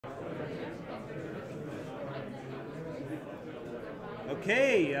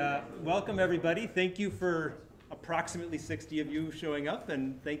Okay, welcome everybody. Thank you for approximately 60 of you showing up,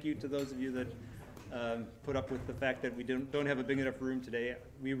 and thank you to those of you that put up with the fact that we don't have a big enough room today.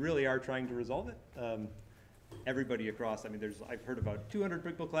 We really are trying to resolve it. Everybody across, I mean, I've heard about 200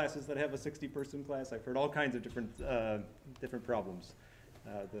 people classes that have a 60-person class. I've heard all kinds of different problems.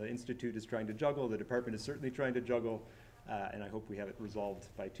 The Institute is trying to juggle, the department is certainly trying to juggle, and I hope we have it resolved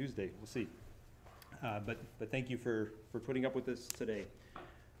by Tuesday. We'll see. But thank you for putting up with this today.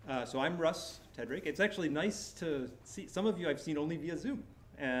 So I'm Russ Tedrick. It's actually nice to see, some of you I've seen only via Zoom,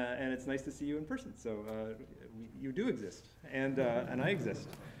 and it's nice to see you in person. So you do exist, and I exist.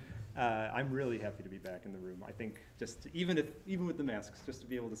 I'm really happy to be back in the room. I think just even with the masks, just to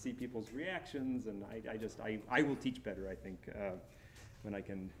be able to see people's reactions, and I will teach better, I think, when I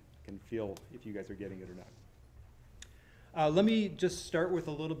can feel if you guys are getting it or not. Let me just start with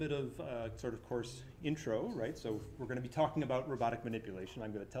a little bit of sort of course intro, right? So we're going to be talking about robotic manipulation.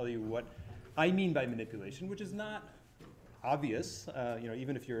 I'm going to tell you what I mean by manipulation, which is not obvious.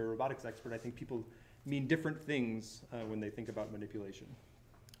 Even if you're a robotics expert, I think people mean different things when they think about manipulation.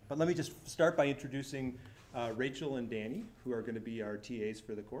 But let me just start by introducing Rachel and Danny, who are going to be our TAs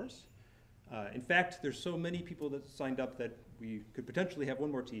for the course. In fact, there's so many people that signed up that we could potentially have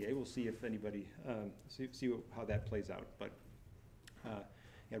one more TA. We'll see if anybody, see how that plays out. But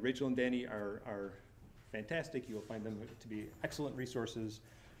yeah, Rachel and Danny are fantastic. You will find them to be excellent resources.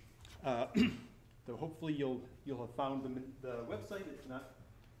 So hopefully you'll have found the website. It's not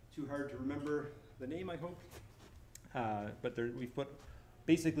too hard to remember the name, I hope. But we've put,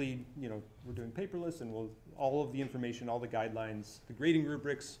 basically, we're doing paperless, and all of the information, all the guidelines, the grading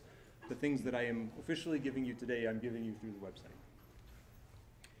rubrics, the things that I am officially giving you today, I'm giving you through the website.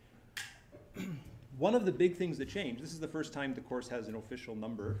 One of the big things that changed, this is the first time the course has an official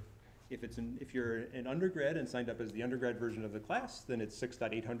number. If you're an undergrad and signed up as the undergrad version of the class, then it's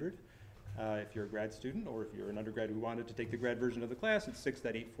 6.800. If you're a grad student, or if you're an undergrad who wanted to take the grad version of the class, it's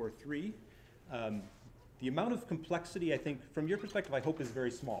 6.843. The amount of complexity, I think, from your perspective, I hope is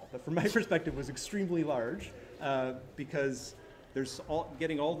very small. But from my perspective, was extremely large because there's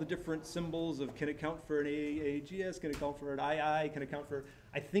getting all the different symbols of can it count for an AAGS, can it count for an II, can it count for,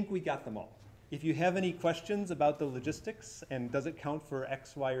 I think we got them all. If you have any questions about the logistics and does it count for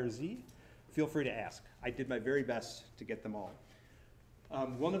X, Y, or Z, feel free to ask. I did my very best to get them all.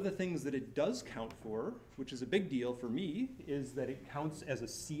 One of the things that it does count for, which is a big deal for me, is that it counts as a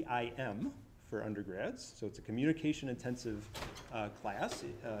CIM for undergrads. So it's a communication intensive class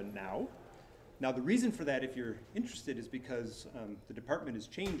now. Now, the reason for that, if you're interested, is because the department is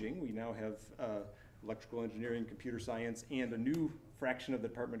changing. We now have electrical engineering, computer science, and a new fraction of the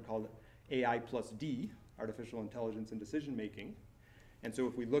department called AI plus D, artificial intelligence and decision making. And so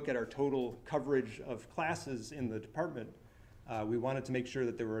if we look at our total coverage of classes in the department, we wanted to make sure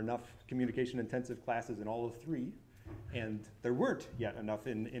that there were enough communication intensive classes in all of three. And there weren't yet enough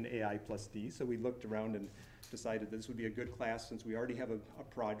in AI plus D, so we looked around and decided that this would be a good class since we already have a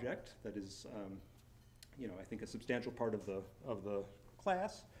project that is, I think a substantial part of the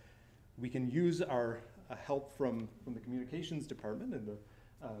class. We can use our help from the communications department and the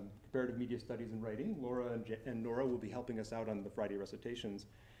comparative media studies and writing. Laura and Nora will be helping us out on the Friday recitations.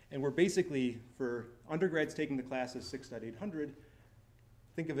 And we're basically, for undergrads taking the class as 6.800,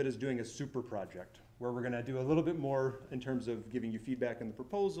 think of it as doing a super project, where we're going to do a little bit more in terms of giving you feedback on the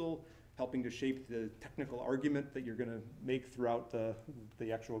proposal, helping to shape the technical argument that you're going to make throughout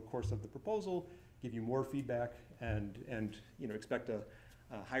the actual course of the proposal, give you more feedback, and expect a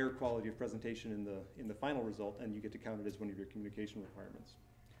higher quality of presentation in the final result, and you get to count it as one of your communication requirements.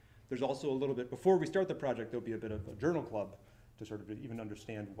 There's also a little bit, before we start the project, there'll be a bit of a journal club to sort of even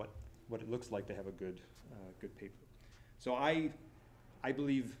understand what it looks like to have a good paper. So I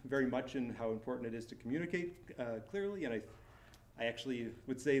believe very much in how important it is to communicate clearly, and I actually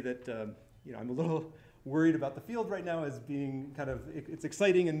would say that I'm a little worried about the field right now as being kind of, it's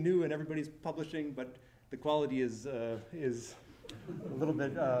exciting and new and everybody's publishing, but the quality is a little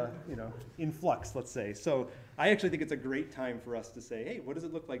bit in flux, let's say. So I actually think it's a great time for us to say, hey, what does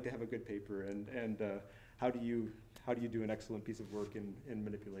it look like to have a good paper, and how do you do an excellent piece of work in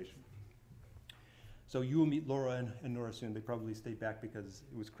manipulation? So you will meet Laura and Nora soon. They probably stayed back because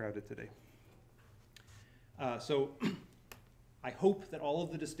it was crowded today. So I hope that all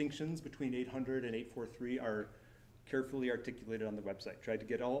of the distinctions between 800 and 843 are carefully articulated on the website. Tried to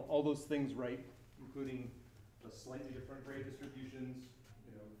get all those things right, including the slightly different grade distributions,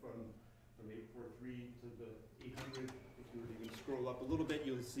 from 843 to the 800. If you were to even scroll up a little bit,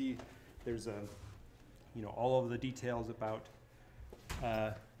 you'll see there's all of the details about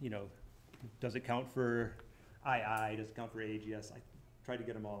does it count for II? Does it count for AGS? try to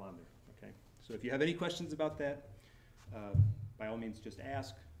get them all on there, okay? So if you have any questions about that, by all means just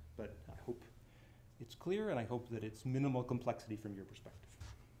ask, but I hope it's clear and I hope that it's minimal complexity from your perspective.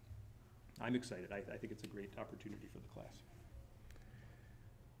 I'm excited. I think it's a great opportunity for the class.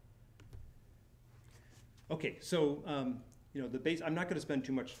 Okay, so you know, I'm not going to spend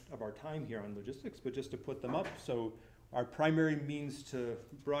too much of our time here on logistics, but just to put them up. So our primary means to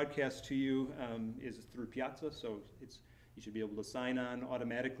broadcast to you is through Piazza. So you should be able to sign on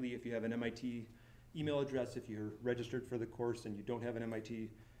automatically if you have an MIT email address. If you're registered for the course and you don't have an MIT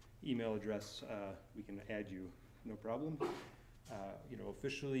email address, we can add you, no problem. You know,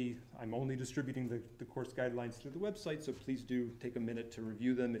 officially, I'm only distributing the course guidelines through the website, so please do take a minute to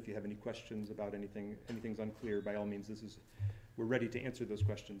review them. If you have any questions about anything's unclear, by all means, we're ready to answer those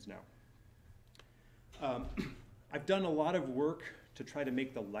questions now. I've done a lot of work to try to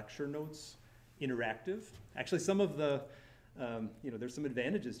make the lecture notes interactive. Actually, some of the, you know, there's some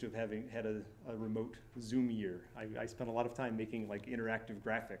advantages to having had a remote Zoom year. I spent a lot of time making like interactive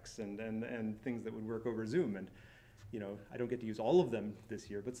graphics and things that would work over Zoom. And you know, I don't get to use all of them this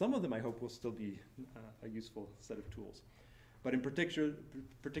year, but some of them I hope will still be a useful set of tools. But in particular,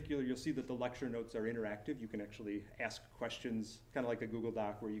 you'll see that the lecture notes are interactive. You can actually ask questions, kind of like a Google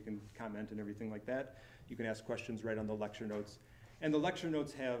Doc where you can comment and everything like that. You can ask questions right on the lecture notes. And the lecture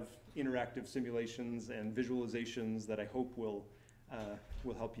notes have interactive simulations and visualizations that I hope will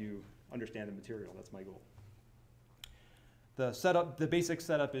help you understand the material. That's my goal. The basic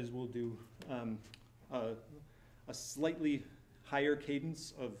setup is we'll do a slightly higher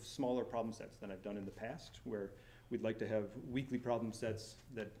cadence of smaller problem sets than I've done in the past, where we'd like to have weekly problem sets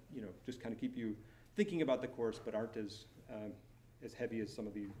that, you know, just kind of keep you thinking about the course but aren't as heavy as some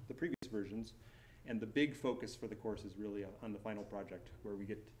of the previous versions. And the big focus for the course is really on the final project, where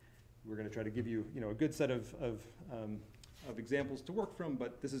we're going to try to give you, you know, a good set of examples to work from,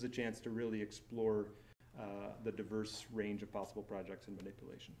 but this is a chance to really explore the diverse range of possible projects in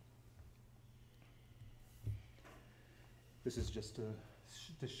manipulation. This is just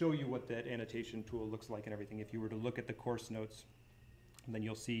to show you what that annotation tool looks like and everything. If you were to look at the course notes, then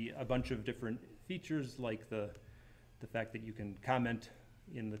you'll see a bunch of different features, like the fact that you can comment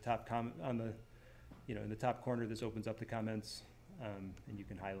in the top in the top corner. This opens up the comments, and you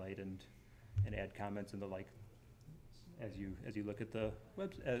can highlight and add comments and the like as you look at the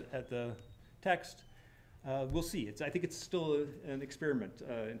at the text. We'll see. I think it's still an experiment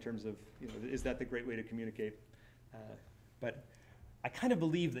in terms of, you know, is that the great way to communicate? But I kind of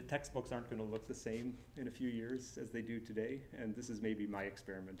believe that textbooks aren't going to look the same in a few years as they do today, and this is maybe my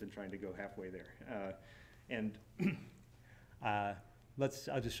experiment in trying to go halfway there. I'll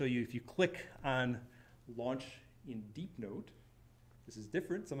just show you. If you click on Launch in DeepNote, this is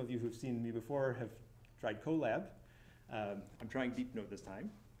different. Some of you who've seen me before have tried Colab. I'm trying DeepNote this time.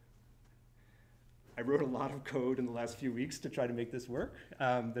 I wrote a lot of code in the last few weeks to try to make this work.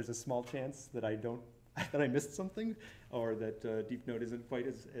 There's a small chance that I missed something, or that DeepNote isn't quite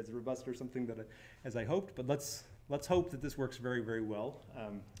as robust or something as I hoped. But let's hope that this works very, very well.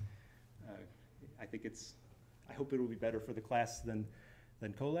 I hope it will be better for the class than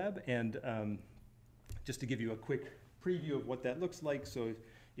Colab. And just to give you a quick preview of what that looks like, so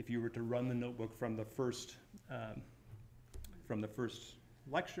if you were to run the notebook from the first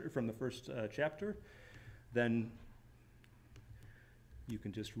chapter, then you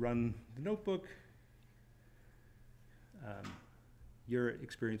can just run the notebook. Your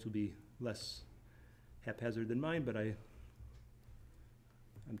experience will be less haphazard than mine, but I'm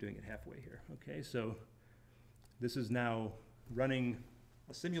doing it halfway here. Okay, so this is now running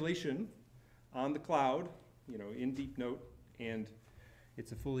a simulation on the cloud, you know, in DeepNote, and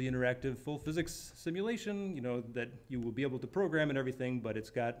it's a fully interactive, full physics simulation, you know, that you will be able to program and everything, but it's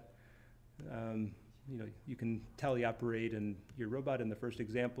got, you know, you can teleoperate and your robot in the first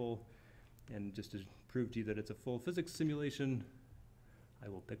example. And just to prove to you that it's a full physics simulation, I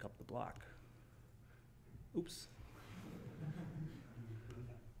will pick up the block. Oops.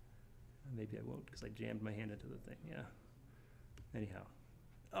 Maybe I won't, because I jammed my hand into the thing, yeah. Anyhow.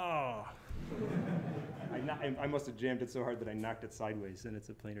 Oh! I must have jammed it so hard that I knocked it sideways, and it's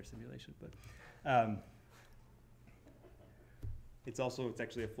a planar simulation. But it's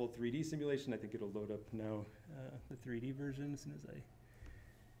actually a full 3D simulation. I think it'll load up now, the 3D version, as soon as I...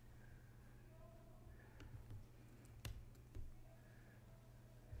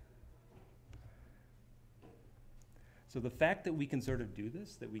 So the fact that we can sort of do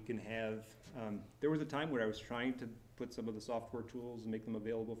this, that we can have, there was a time where I was trying to put some of the software tools and make them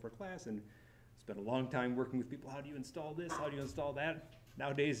available for class, and spent a long time working with people. How do you install this? How do you install that?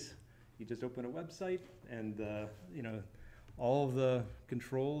 Nowadays, you just open a website, and you know, all of the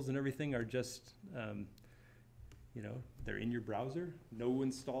controls and everything are just, they're in your browser, no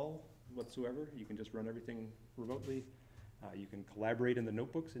install whatsoever. You can just run everything remotely. You can collaborate in the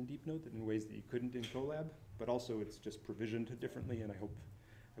notebooks in DeepNote in ways that you couldn't in Colab, but also it's just provisioned differently, and I hope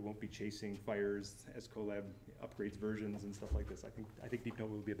I won't be chasing fires as Colab upgrades versions and stuff like this. I think DeepNote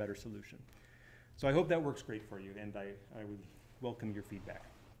will be a better solution. So I hope that works great for you, and I would welcome your feedback.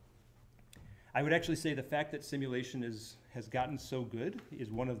 I would actually say the fact that simulation has gotten so good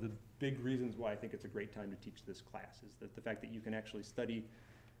is one of the big reasons why I think it's a great time to teach this class, is that the fact that you can actually study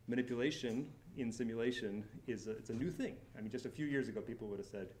manipulation in simulation it's a new thing. I mean, just a few years ago, people would have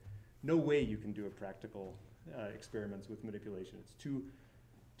said, no way you can do a practical experiments with manipulation. It's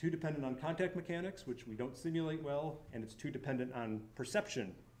too dependent on contact mechanics, which we don't simulate well, and it's too dependent on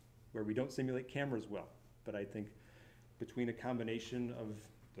perception, where we don't simulate cameras well. But I think between a combination of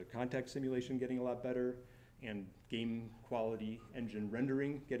the contact simulation getting a lot better and game quality engine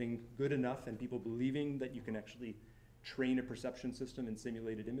rendering getting good enough, and people believing that you can actually train a perception system in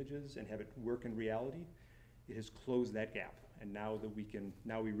simulated images and have it work in reality, it has closed that gap. And now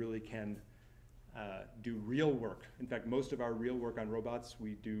we really can do real work. In fact, most of our real work on robots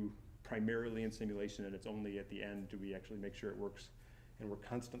we do primarily in simulation, and it's only at the end do we actually make sure it works. And we're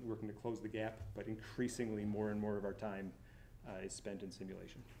constantly working to close the gap, but increasingly more and more of our time is spent in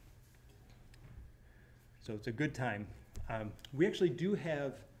simulation. So it's a good time. We actually do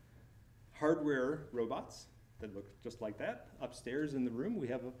have hardware robots that look just like that upstairs in the room. We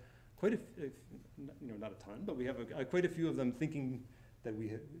have quite not a ton, but we have quite a few of them, thinking that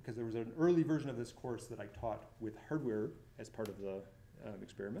because there was an early version of this course that I taught with hardware as part of the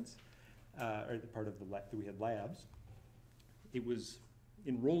experiments, or part of that we had labs. It was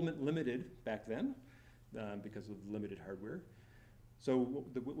enrollment limited back then because of limited hardware. So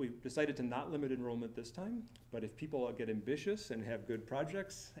we decided to not limit enrollment this time, but if people get ambitious and have good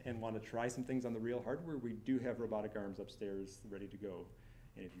projects and want to try some things on the real hardware, we do have robotic arms upstairs ready to go.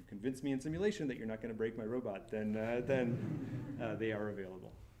 And if you convince me in simulation that you're not going to break my robot, then they are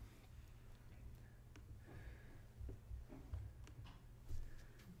available.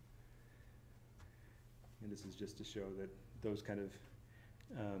 And this is just to show that those kind of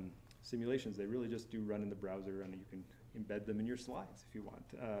simulations, they really just do run in the browser, and you can embed them in your slides if you want.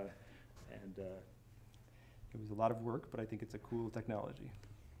 It was a lot of work, but I think it's a cool technology.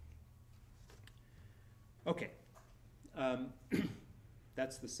 Okay.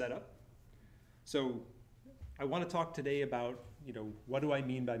 That's the setup. So I want to talk today about, what do I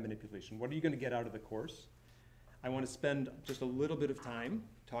mean by manipulation? What are you going to get out of the course? I want to spend just a little bit of time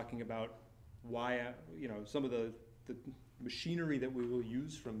talking about why, some of the machinery that we will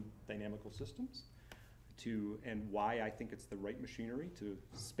use from dynamical systems and why I think it's the right machinery to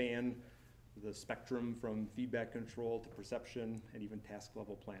span the spectrum from feedback control to perception and even task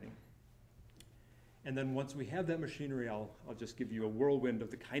level planning. And then once we have that machinery, I'll just give you a whirlwind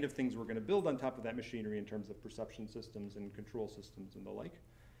of the kind of things we're going to build on top of that machinery in terms of perception systems and control systems and the like,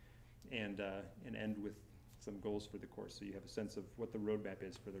 and end with some goals for the course so you have a sense of what the roadmap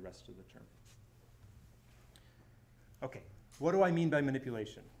is for the rest of the term. Okay, what do I mean by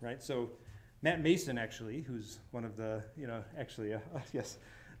manipulation, right? So Matt Mason, actually, who's one of the,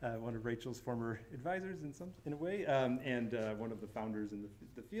 one of Rachel's former advisors in a way, and one of the founders in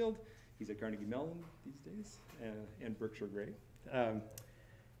the field. He's at Carnegie Mellon these days, and Berkshire Grey.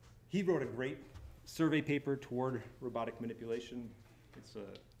 He wrote a great survey paper toward robotic manipulation. It's a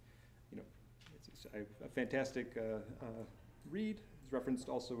fantastic read. It's referenced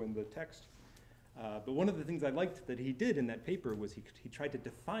also in the text. But one of the things I liked that he did in that paper was he tried to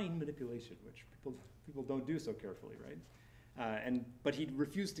define manipulation, which people don't do so carefully, right? But he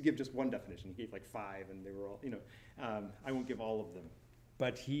refused to give just one definition. He gave like 5, and they were all, I won't give all of them.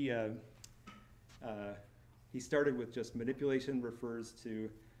 But he started with just manipulation refers to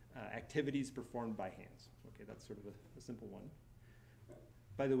activities performed by hands. Okay, that's sort of a simple one.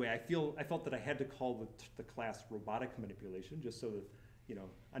 By the way, I felt that I had to call the class robotic manipulation just so that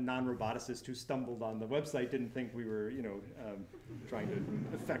a non-roboticist who stumbled on the website didn't think we were trying to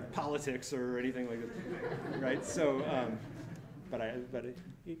affect politics or anything like that, right? So, but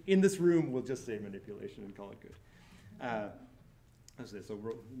in this room we'll just say manipulation and call it good. So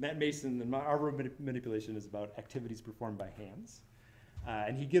Matt Mason and our manipulation is about activities performed by hands.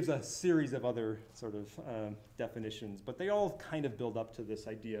 And he gives a series of other sort of definitions, but they all kind of build up to this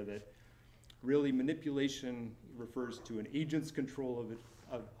idea that really manipulation refers to an agent's control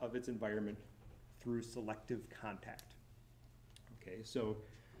of its environment through selective contact. Okay, so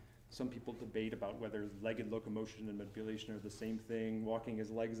Some people debate about whether legged locomotion and manipulation are the same thing, walking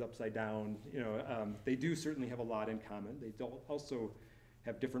his legs upside down. They do certainly have a lot in common. They also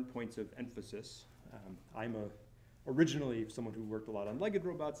have different points of emphasis. I'm originally someone who worked a lot on legged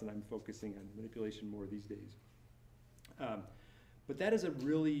robots, and I'm focusing on manipulation more these days. But that is a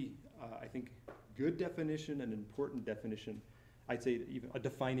really, I think, good definition, an important definition. I'd say even a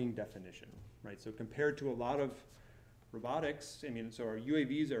defining definition, right? So compared to a lot of robotics, so our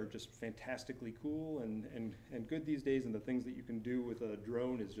UAVs are just fantastically cool and good these days, and the things that you can do with a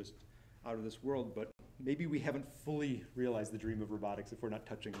drone is just out of this world, but maybe we haven't fully realized the dream of robotics if we're not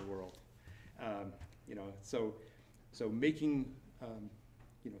touching the world. So making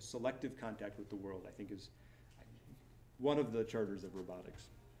selective contact with the world, I think, is one of the charters of robotics.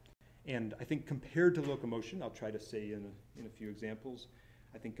 And I think compared to locomotion, I'll try to say in a few examples,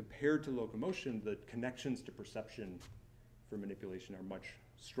 I think compared to locomotion, the connections to perception for manipulation are much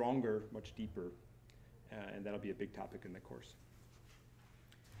stronger, much deeper, and that'll be a big topic in the course.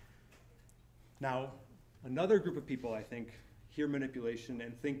 Now, another group of people, I think, hear manipulation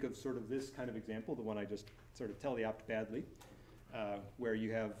and think of sort of this kind of example, the one I just sort of teleoped badly, where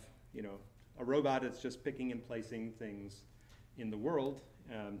you have, a robot that's just picking and placing things in the world.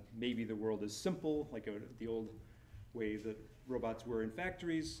 Maybe the world is simple, like the old way that robots were in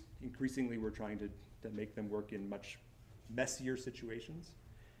factories. Increasingly, we're trying to make them work in much messier situations.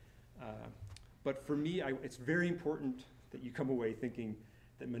 But for me, it's very important that you come away thinking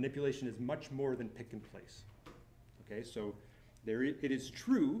that manipulation is much more than pick and place. Okay, so it is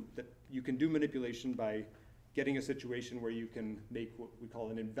true that you can do manipulation by getting a situation where you can make what we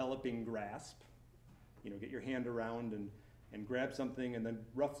call an enveloping grasp. Get your hand around and grab something and then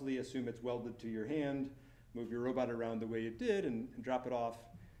roughly assume it's welded to your hand, move your robot around the way it did and drop it off.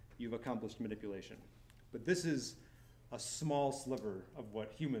 You've accomplished manipulation. But this is a small sliver of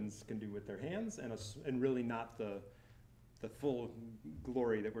what humans can do with their hands, and really not the full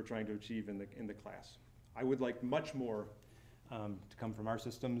glory that we're trying to achieve in the class. I would like much more to come from our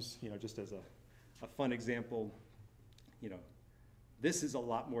systems. Just as a fun example, this is a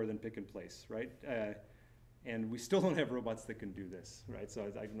lot more than pick and place, right? And we still don't have robots that can do this, right?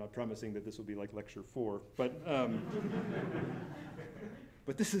 So I'm not promising that this will be like lecture 4, but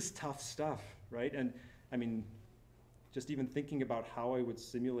but this is tough stuff, right? And just even thinking about how I would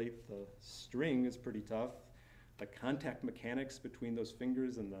simulate the string is pretty tough. The contact mechanics between those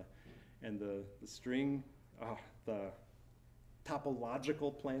fingers and the string, the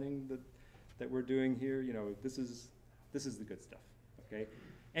topological planning that we're doing here, this is the good stuff, okay?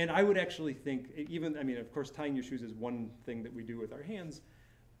 And I would actually think, of course, tying your shoes is one thing that we do with our hands,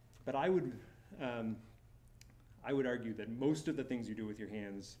 but I would argue that most of the things you do with your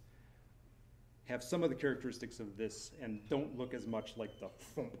hands have some of the characteristics of this and don't look as much like the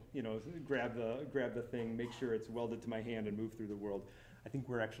thump, grab the thing, make sure it's welded to my hand and move through the world. I think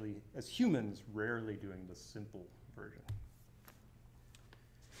we're actually, as humans, rarely doing the simple version.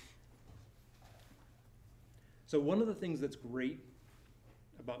 So one of the things that's great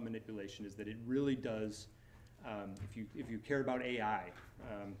about manipulation is that it really does, if you care about AI,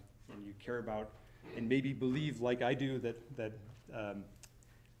 and you care about, and maybe believe like I do that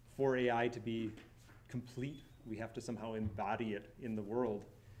for AI to be complete, we have to somehow embody it in the world.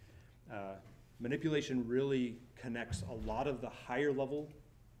 Manipulation really connects a lot of the higher level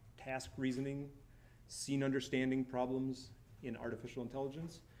task reasoning, scene understanding problems in artificial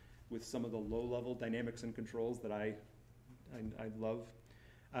intelligence with some of the low level dynamics and controls that I love.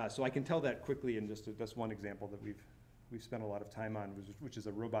 So I can tell that quickly in just one example that we've spent a lot of time on, which is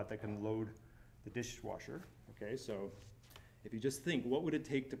a robot that can load the dishwasher. Okay, so if you just think, what would it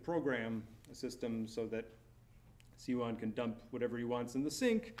take to program a system so that Siwan can dump whatever he wants in the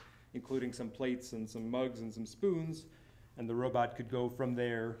sink, including some plates and some mugs and some spoons, and the robot could go from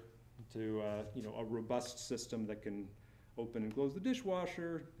there to a robust system that can open and close the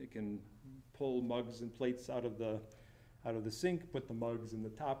dishwasher. It can pull mugs and plates out of the sink, put the mugs in the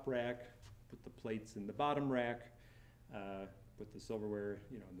top rack, put the plates in the bottom rack, put the silverware,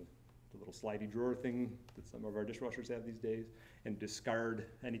 in the little slidey drawer thing that some of our dishwashers have these days, and discard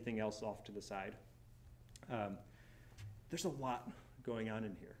anything else off to the side. There's a lot going on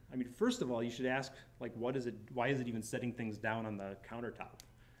in here. First of all, you should ask, why is it even setting things down on the countertop?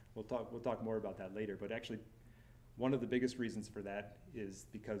 We'll talk more about that later, but actually, one of the biggest reasons for that is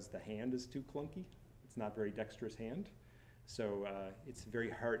because the hand is too clunky. It's not a very dexterous hand. So it's very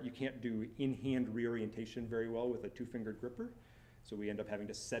hard. You can't do in-hand reorientation very well with a 2-finger gripper. So we end up having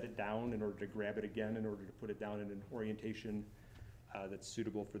to set it down in order to grab it again, in order to put it down in an orientation that's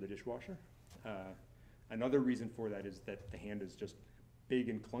suitable for the dishwasher. Another reason for that is that the hand is just big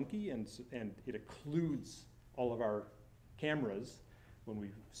and clunky, and it occludes all of our cameras when we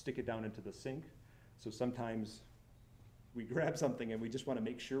stick it down into the sink. So sometimes we grab something and we just want to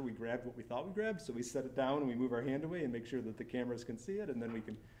make sure we grabbed what we thought we grabbed, so we set it down and we move our hand away and make sure that the cameras can see it, and then we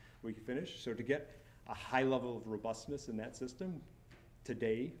can finish. So to get a high level of robustness in that system,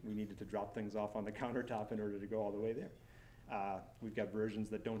 today we needed to drop things off on the countertop in order to go all the way there. We've got versions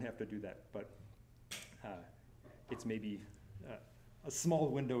that don't have to do that, but it's maybe a small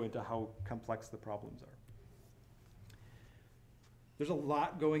window into how complex the problems are. There's a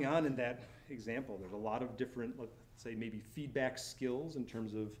lot going on in that example. There's a lot of different, let's say, maybe feedback skills in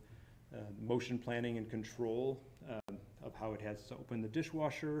terms of motion planning and control of how it has to open the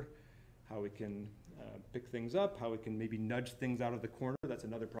dishwasher, how it can pick things up, how it can maybe nudge things out of the corner. That's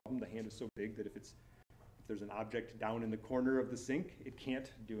another problem. The hand is so big that if there's an object down in the corner of the sink, it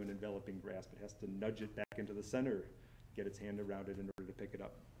can't do an enveloping grasp. It has to nudge it back into the center, get its hand around it in order to pick it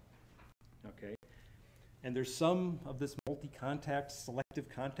up. Okay. And there's some of this multi-contact, selective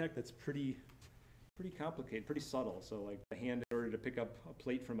contact that's pretty complicated, pretty subtle. So like the hand, in order to pick up a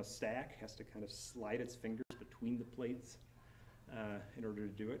plate from a stack, has to kind of slide its fingers between the plates in order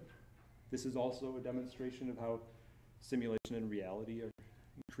to do it. This is also a demonstration of how simulation and reality are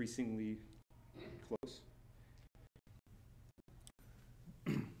increasingly close.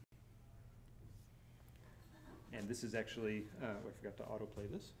 And this is actually, I forgot to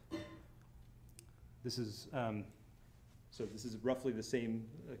autoplay this. This is, so this is roughly the same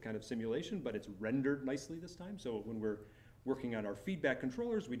kind of simulation, but it's rendered nicely this time. So when we're working on our feedback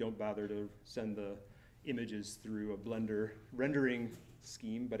controllers, we don't bother to send the images through a Blender rendering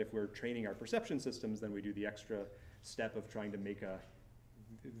scheme, but if we're training our perception systems, then we do the extra step of trying to make a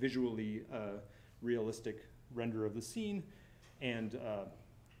visually realistic render of the scene, and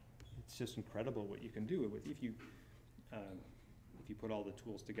it's just incredible what you can do with if you put all the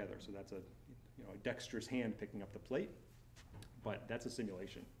tools together. So that's a dexterous hand picking up the plate, but that's a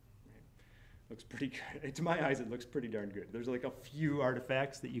simulation. Right? Looks pretty good. To my eyes, it looks pretty darn good. There's like a few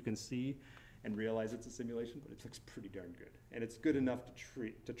artifacts that you can see and realize it's a simulation, but it looks pretty darn good. And it's good enough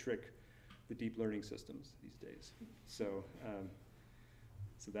to trick the deep learning systems these days. So,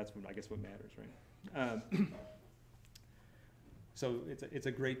 so that's what, I guess, what matters, right? So it's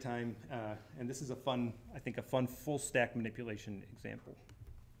a great time, and this is a fun, I think, a fun full stack manipulation example.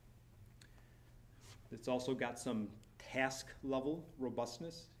 It's also got some task level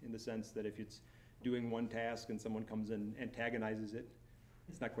robustness in the sense that if it's doing one task and someone comes in and antagonizes it,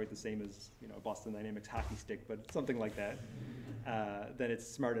 it's not quite the same as a Boston Dynamics hockey stick, but something like that. Then it's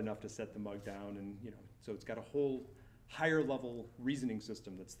smart enough to set the mug down, and so it's got a whole higher level reasoning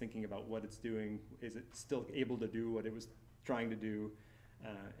system that's thinking about what it's doing. Is it still able to do what it was trying to do?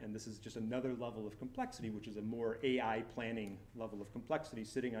 And this is just another level of complexity, which is a more AI planning level of complexity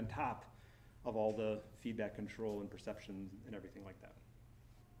sitting on top of all the feedback control and perception and everything like that.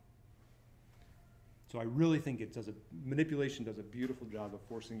 So I really think manipulation does a beautiful job of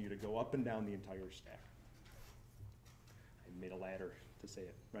forcing you to go up and down the entire stack. I made a ladder to say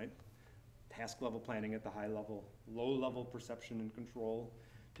it, right? Task level planning at the high level, low level perception and control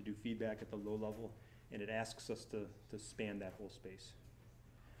to do feedback at the low level, and it asks us to span that whole space.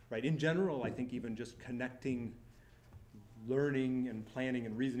 Right? In general, I think even just connecting learning and planning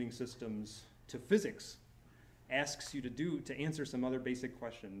and reasoning systems to physics asks you to answer some other basic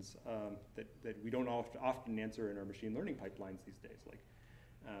questions that we don't often answer in our machine learning pipelines these days. Like,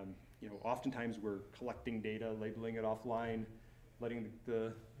 oftentimes we're collecting data, labeling it offline, letting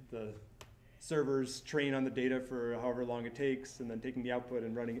the servers train on the data for however long it takes, and then taking the output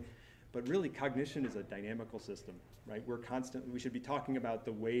and running it. But really, cognition is a dynamical system, right? We should be talking about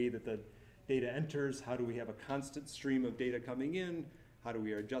the way that the data enters. How do we have a constant stream of data coming in? How do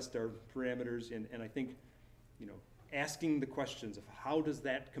we adjust our parameters? And I think, asking the questions of how does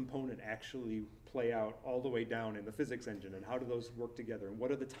that component actually play out all the way down in the physics engine, and how do those work together, and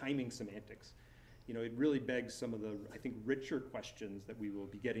what are the timing semantics? It really begs some of the, I think, richer questions that we will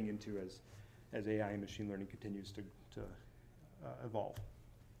be getting into as AI and machine learning continues to evolve.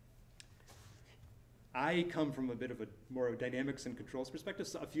 I come from a bit of a more of a dynamics and controls perspective.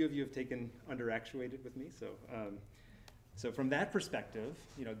 So a few of you have taken under actuated with me. So from that perspective,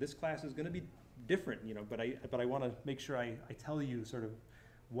 this class is going to be different, but I want to make sure I tell you sort of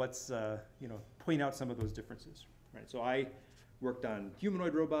what's, point out some of those differences, right? So I worked on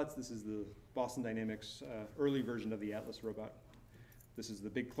humanoid robots. This is the Boston Dynamics early version of the Atlas robot. This is the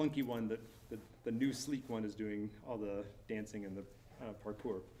big clunky one that the new sleek one is doing all the dancing and the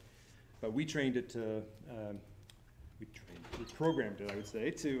parkour. But we trained it to, we programmed it, I would say,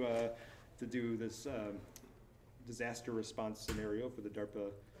 to do this disaster response scenario for the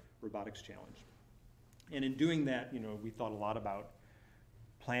DARPA Robotics Challenge. And in doing that, we thought a lot about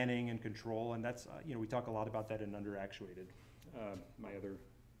planning and control, and that's, we talk a lot about that in Underactuated, my other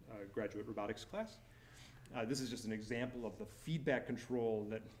graduate robotics class. This is just an example of the feedback control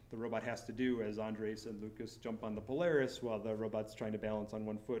that the robot has to do as Andres and Lucas jump on the Polaris while the robot's trying to balance on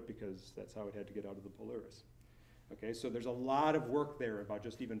one foot because that's how it had to get out of the Polaris. Okay, so there's a lot of work there about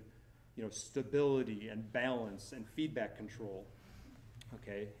just even, stability and balance and feedback control.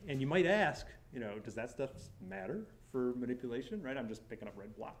 Okay, and you might ask, does that stuff matter for manipulation, right? I'm just picking up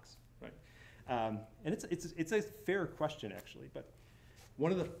red blocks, right? And it's a fair question, actually, but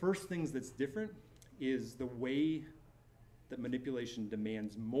one of the first things that's different is the way that manipulation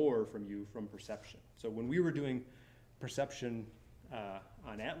demands more from you from perception. So when we were doing perception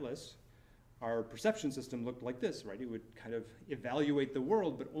on Atlas, our perception system looked like this, right? It would kind of evaluate the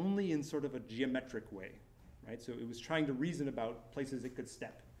world, but only in sort of a geometric way, right? So it was trying to reason about places it could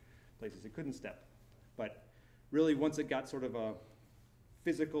step, places it couldn't step. But really, once it got sort of a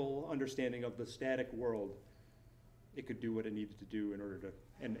physical understanding of the static world, it could do what it needed to do in order to,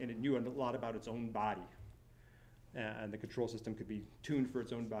 and it knew a lot about its own body. And the control system could be tuned for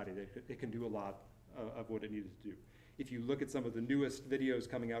its own body. It can do a lot of what it needed to do. If you look at some of the newest videos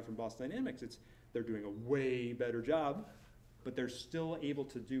coming out from Boston Dynamics, they're doing a way better job, but they're still able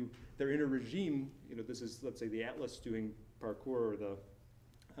to do, they're in a regime, this is, let's say, the Atlas doing parkour or the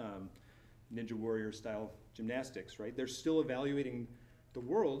Ninja Warrior style gymnastics, right? They're still evaluating the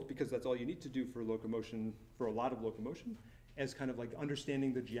world, because that's all you need to do for locomotion, for a lot of locomotion, as kind of like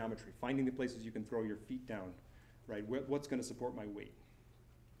understanding the geometry, finding the places you can throw your feet down, right? What's going to support my weight?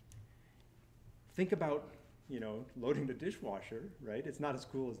 Think about, loading the dishwasher, right? It's not as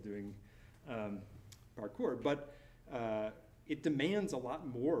cool as doing parkour, but it demands a lot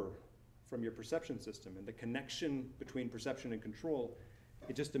more from your perception system, and the connection between perception and control,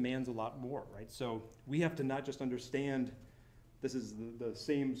 it just demands a lot more, right? So we have to not just understand this is the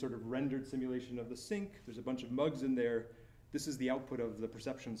same sort of rendered simulation of the sink. There's a bunch of mugs in there. This is the output of the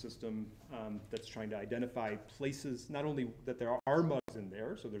perception system that's trying to identify places, not only that there are mugs in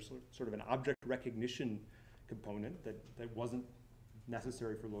there, so there's sort of an object recognition component that wasn't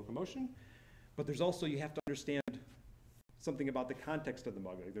necessary for locomotion, but there's also, you have to understand something about the context of the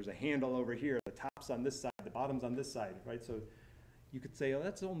mug. Like there's a handle over here, the top's on this side, the bottom's on this side, right? So you could say, oh,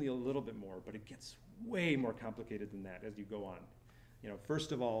 that's only a little bit more, but it gets way more complicated than that as you go on.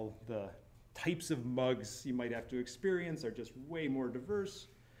 First of all, the types of mugs you might have to experience are just way more diverse.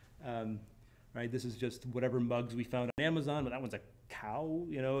 Right? This is just whatever mugs we found on Amazon, but that one's a cow.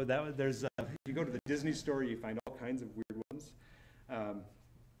 There's if you go to the Disney store, you find all kinds of weird ones.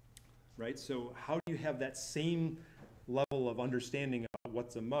 Right? So how do you have that same level of understanding about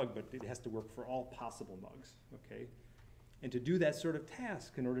what's a mug, but it has to work for all possible mugs? Okay. And to do that sort of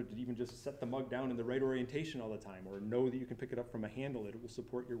task, in order to even just set the mug down in the right orientation all the time, or know that you can pick it up from a handle, that it will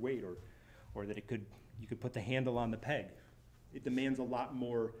support your weight, or that you could put the handle on the peg. It demands a lot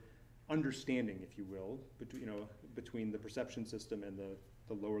more understanding, if you will, between the perception system and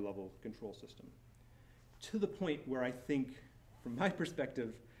the lower level control system. To the point where I think, from my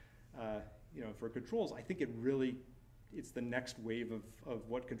perspective, for controls, I think it's the next wave of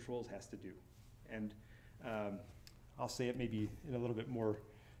what controls has to do. And I'll say it maybe in a little bit more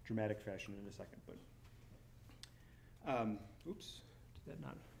dramatic fashion in a second, but oops, did that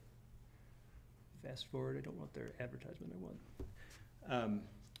not fast forward? I don't want their advertisement, I want.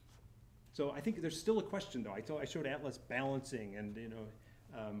 So I think there's still a question though. I showed Atlas balancing and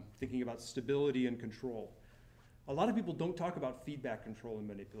thinking about stability and control. A lot of people don't talk about feedback control and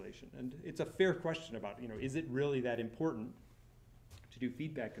manipulation, and it's a fair question about, is it really that important to do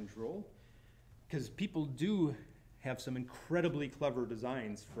feedback control? Because people do have some incredibly clever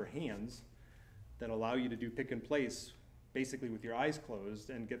designs for hands that allow you to do pick and place basically with your eyes closed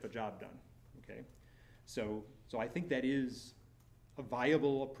and get the job done, okay? So I think that is a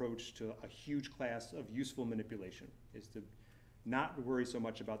viable approach to a huge class of useful manipulation, is to not worry so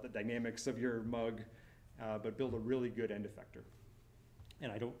much about the dynamics of your mug, but build a really good end effector.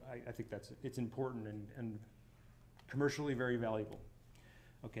 And I think it's important and commercially very valuable,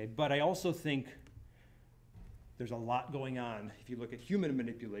 okay? But I also think there's a lot going on. If you look at human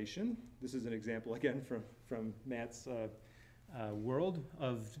manipulation, this is an example again from Matt's world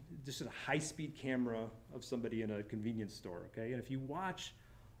of just a high-speed camera of somebody in a convenience store, okay? And if you watch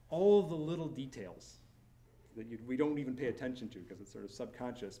all the little details that we don't even pay attention to because it's sort of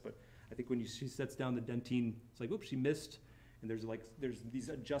subconscious, but I think when she sets down the dentine, it's like, oops, she missed, and there's these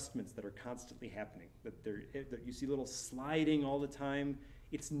adjustments that are constantly happening, that you see little sliding all the time.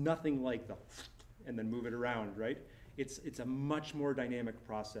 It's nothing like the and then move it around, right? It's a much more dynamic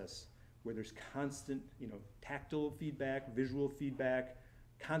process where there's constant, tactile feedback, visual feedback,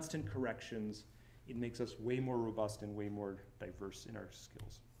 constant corrections. It makes us way more robust and way more diverse in our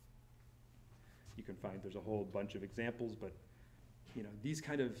skills. You can find there's a whole bunch of examples, but these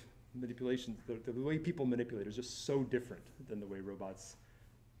kind of manipulations, the way people manipulate is just so different than the way robots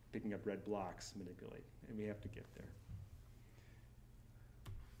picking up red blocks manipulate, and we have to get there.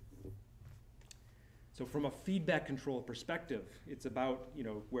 So from a feedback control perspective, it's about,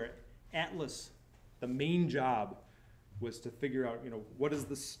 where Atlas, the main job was to figure out, what is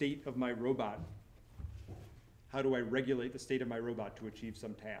the state of my robot? How do I regulate the state of my robot to achieve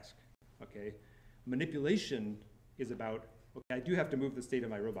some task, okay? Manipulation is about, okay, I do have to move the state of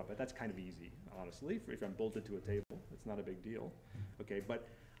my robot, but that's kind of easy, honestly. If I'm bolted to a table, it's not a big deal, okay? But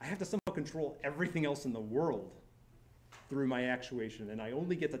I have to somehow control everything else in the world through my actuation, and I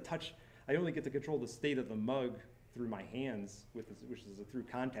only get to control the state of the mug through my hands, which is through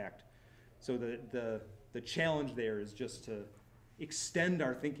contact. So the challenge there is just to extend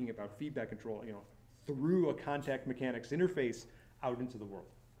our thinking about feedback control, through a contact mechanics interface out into the world.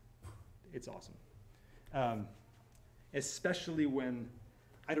 It's awesome. Especially when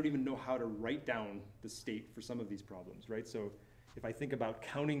I don't even know how to write down the state for some of these problems, right? So if I think about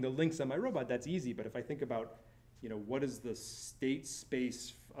counting the links on my robot, that's easy. But if I think about, what is the state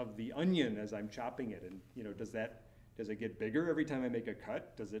space of the onion as I'm chopping it, and does it get bigger every time I make a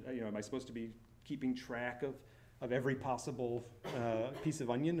cut? Does it, am I supposed to be keeping track of every possible piece of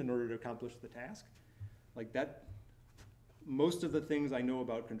onion in order to accomplish the task? Like that, most of the things I know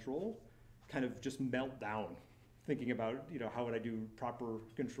about control kind of just melt down thinking about, how would I do proper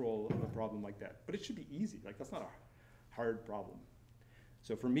control of a problem like that? But it should be easy. Like, that's not a hard problem.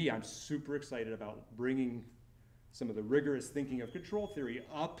 So for me, I'm super excited about bringing some of the rigorous thinking of control theory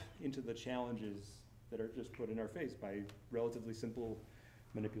up into the challenges that are just put in our face by relatively simple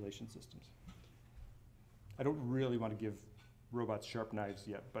manipulation systems. I don't really want to give robots sharp knives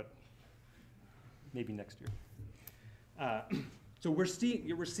yet, but maybe next year. So we're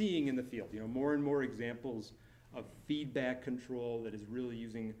seeing in the field, more and more examples of feedback control that is really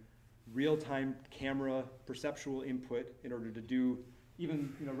using real-time camera perceptual input in order to do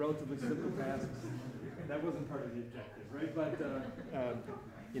even relatively simple tasks. That wasn't part of the objective, right? But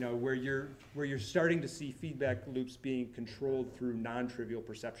where you're starting to see feedback loops being controlled through non-trivial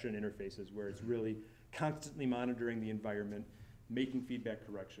perception interfaces, where it's really constantly monitoring the environment, making feedback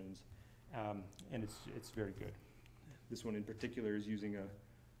corrections, and it's very good. This one in particular is using a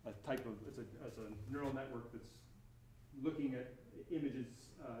type of, it's a neural network that's looking at images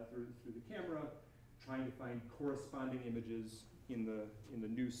through the camera, trying to find corresponding images in the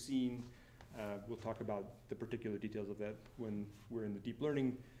new scene. We'll talk about the particular details of that when we're in the deep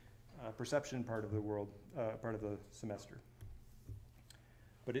learning perception part of the world, part of the semester.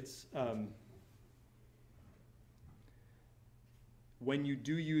 But it's, when you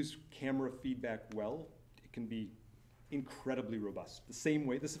do use camera feedback well, it can be incredibly robust. The same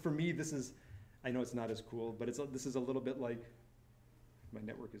way, for me, I know it's not as cool, but this is a little bit like, my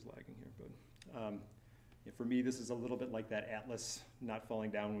network is lagging here, but for me, this is a little bit like that Atlas not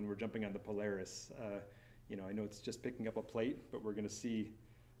falling down when we're jumping on the Polaris. I know it's just picking up a plate, but we're gonna see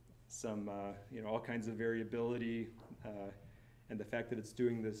some, all kinds of variability, and the fact that it's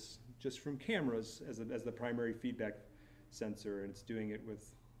doing this just from cameras as the primary feedback sensor, and it's doing it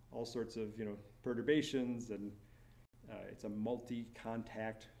with all sorts of, perturbations, and it's a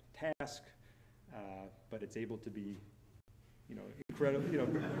multi-contact task, but it's able to be, incredibly,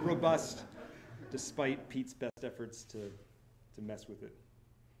 robust, despite Pete's best efforts to mess with it.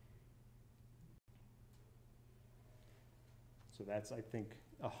 So that's, I think,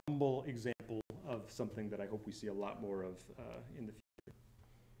 a humble example of something that I hope we see a lot more of in the future.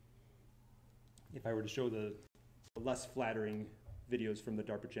 If I were to show the less flattering videos from the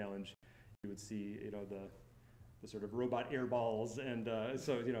DARPA challenge, you would see, the sort of robot air balls, and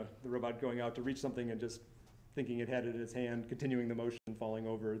so, the robot going out to reach something and just thinking it had it in its hand, continuing the motion, falling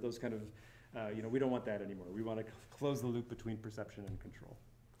over, those kind of, we don't want that anymore. We want to close the loop between perception and control.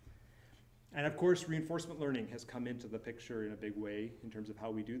 And of course, reinforcement learning has come into the picture in a big way in terms of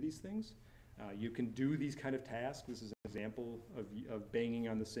how we do these things. You can do these kind of tasks. This is an example of banging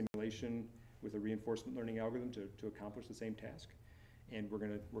on the simulation with a reinforcement learning algorithm to accomplish the same task. And we're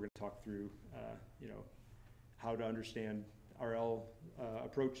gonna talk through, how to understand RL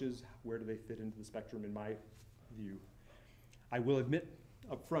approaches, where do they fit into the spectrum in my view. I will admit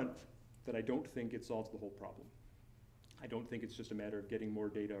up front that I don't think it solves the whole problem. I don't think it's just a matter of getting more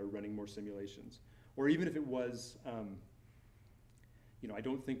data or running more simulations. Or even if it was, I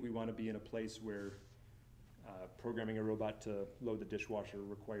don't think we want to be in a place where programming a robot to load the dishwasher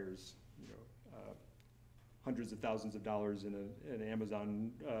requires, hundreds of thousands of dollars in an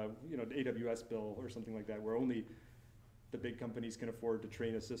Amazon, AWS bill or something like that, where only the big companies can afford to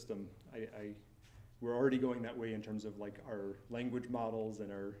train a system. We're already going that way in terms of like our language models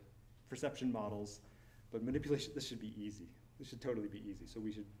and our perception models, but manipulation, this should be easy. This should totally be easy. So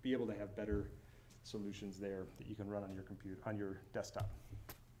we should be able to have better solutions there that you can run on your computer, on your desktop.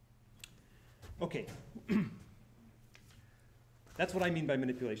 Okay. That's what I mean by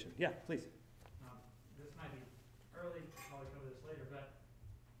manipulation. Yeah, please. This might be early, probably cover this later, but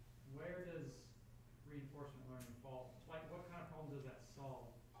where does reinforcement learning fall? Like, what kind of problem does that solve?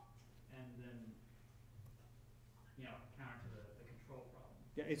 And then, counter to the control problem.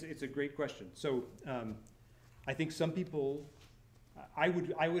 Yeah, it's a great question. So I think some people, I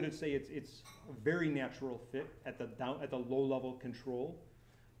would say it's a very natural fit at the low level control.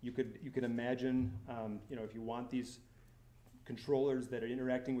 You could imagine, if you want these controllers that are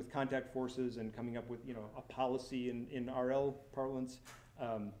interacting with contact forces and coming up with a policy in RL parlance,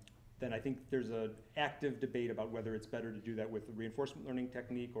 then I think there's an active debate about whether it's better to do that with a reinforcement learning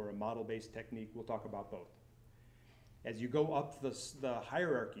technique or a model-based technique. We'll talk about both. As you go up the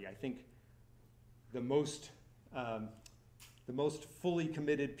hierarchy, I think the most fully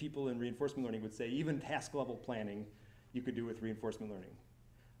committed people in reinforcement learning would say even task level planning you could do with reinforcement learning.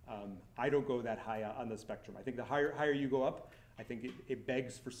 I don't go that high on the spectrum. I think the higher you go up, I think it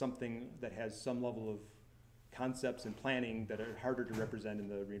begs for something that has some level of concepts and planning that are harder to represent in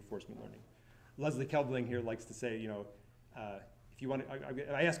the reinforcement learning. Leslie Kelbling here likes to say, if you want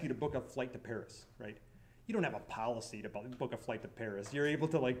to, I ask you to book a flight to Paris, right? You don't have a policy to book a flight to Paris. You're able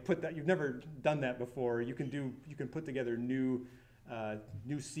to put that. You've never done that before. You can put together new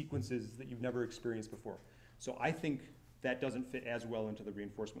sequences that you've never experienced before. So I think that doesn't fit as well into the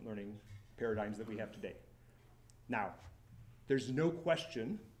reinforcement learning paradigms that we have today. Now, there's no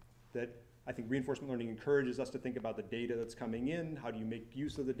question that I think reinforcement learning encourages us to think about the data that's coming in. How do you make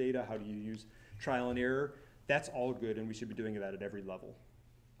use of the data? How do you use trial and error? That's all good, and we should be doing that at every level,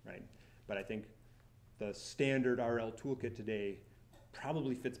 right? But I think the standard RL toolkit today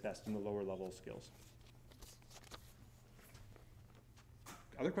probably fits best in the lower level skills.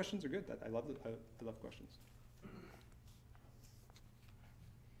 Other questions are good. I love questions.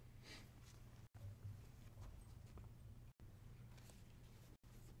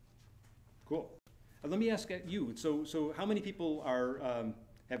 Cool. Let me ask you. So how many people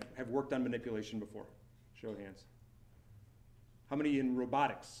have worked on manipulation before? Show of hands. How many in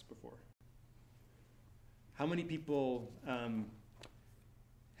robotics before? How many people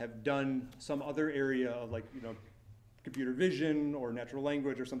have done some other area of computer vision or natural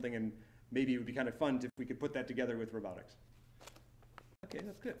language or something, and maybe it would be kind of fun if we could put that together with robotics? Okay,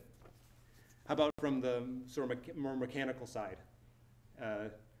 that's good. How about from the sort of more mechanical side? A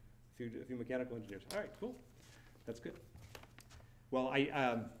few mechanical engineers. All right, cool. That's good. Well,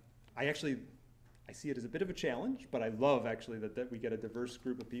 I see it as a bit of a challenge, but I love actually that we get a diverse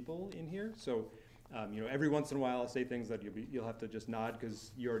group of people in here. So, every once in a while I'll say things that you'll have to just nod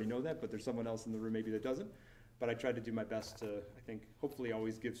because you already know that, but there's someone else in the room maybe that doesn't. But I try to do my best to, I think, hopefully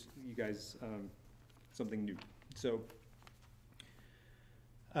always give you guys something new. So.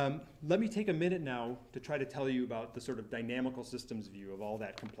 Let me take a minute now to try to tell you about the sort of dynamical systems view of all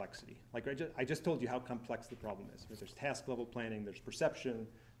that complexity. Like I just told you how complex the problem is. There's task level planning, there's perception,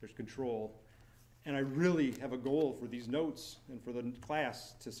 there's control. And I really have a goal for these notes and for the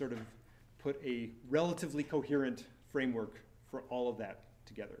class to sort of put a relatively coherent framework for all of that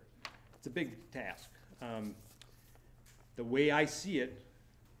together. It's a big task. The way I see it,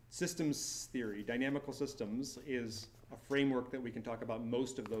 systems theory, dynamical systems, is a framework that we can talk about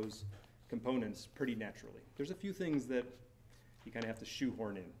most of those components pretty naturally. There's a few things that you kind of have to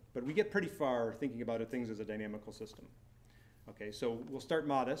shoehorn in, but we get pretty far thinking about things as a dynamical system. Okay, so we'll start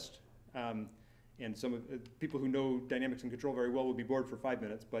modest, and some of people who know dynamics and control very well will be bored for 5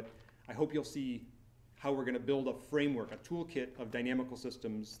 minutes, but I hope you'll see how we're going to build a framework, a toolkit of dynamical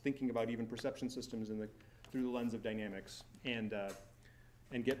systems, thinking about even perception systems through the lens of dynamics, and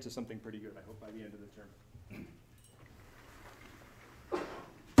get to something pretty good, I hope, by the end of the term.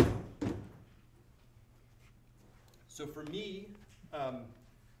 So for me,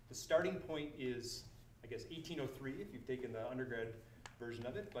 the starting point is, I guess, 1803, if you've taken the undergrad version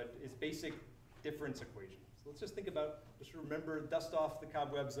of it, but it's basic difference equations. So let's just think about, just remember, dust off the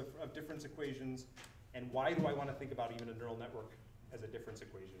cobwebs of difference equations, and why do I want to think about even a neural network as a difference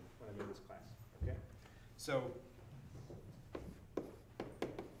equation when I'm in this class, okay? So,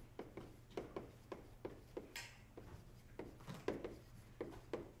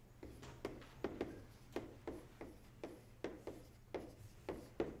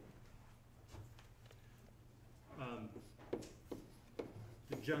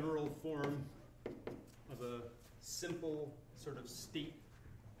 general form of a simple sort of state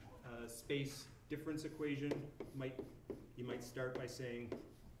space difference equation, you might start by saying,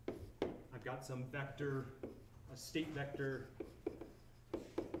 I've got some vector, a state vector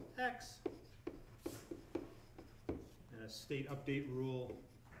x, and a state update rule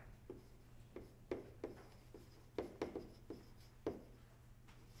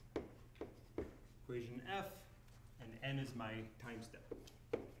equation f, and n is my time step.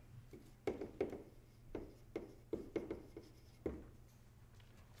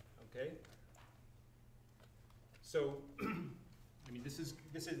 Okay? So, I mean, this is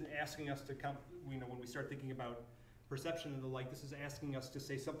asking us to come, you know, when we start thinking about perception and the like, this is asking us to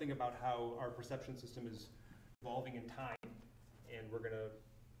say something about how our perception system is evolving in time, and we're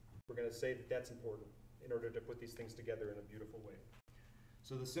gonna say that that's important in order to put these things together in a beautiful way.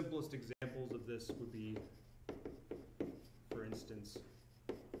 So the simplest examples of this would be, for instance,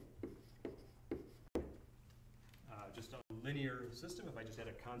 just a linear system. If I just had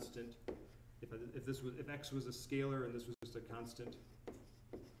a constant, if x was a scalar and this was just a constant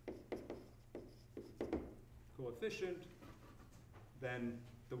coefficient, then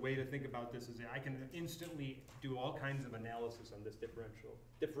the way to think about this is I can instantly do all kinds of analysis on this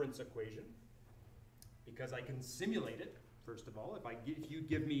difference equation, because I can simulate it. First of all, if you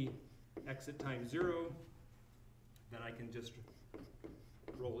give me x at time 0, then I can just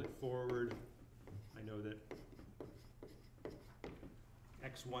roll it forward. I know that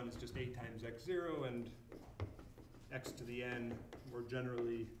x1 is just a times x0, and x to the n more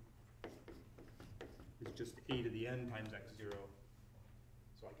generally is just a to the n times x0.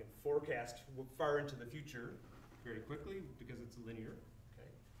 So I can forecast far into the future very quickly because it's linear.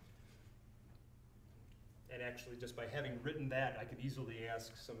 Okay. And actually, just by having written that, I could easily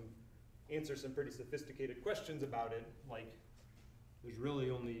answer some pretty sophisticated questions about it, like there's really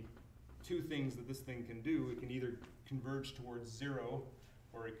only two things that this thing can do. It can either converge towards 0,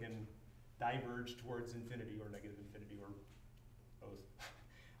 or it can diverge towards infinity or negative infinity, or both,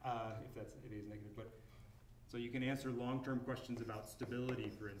 if it is negative. But so you can answer long-term questions about stability,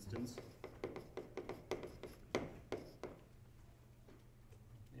 for instance.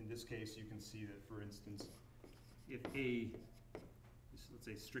 In this case, you can see that, for instance, if a is, let's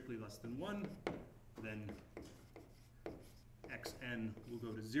say, strictly less than 1, then xn will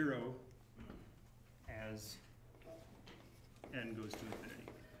go to 0 as n goes to infinity.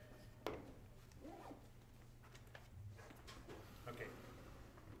 Okay,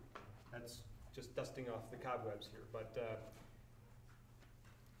 that's just dusting off the cobwebs here, but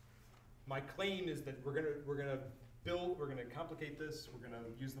my claim is that we're gonna complicate this, we're gonna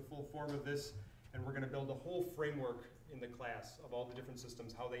use the full form of this, and we're gonna build a whole framework in the class of all the different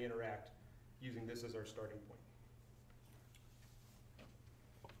systems, how they interact, using this as our starting point.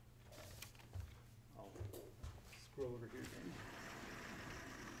 I'll scroll over here again.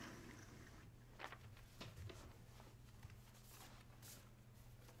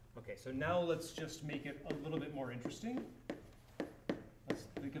 Okay, so now let's just make it a little bit more interesting. Let's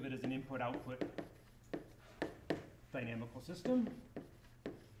think of it as an input-output dynamical system.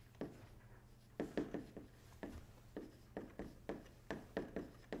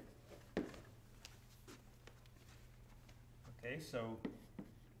 Okay, so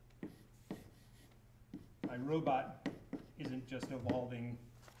my robot isn't just evolving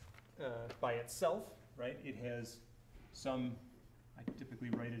by itself, right? It has some, I typically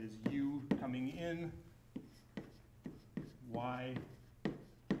write it as u coming in, y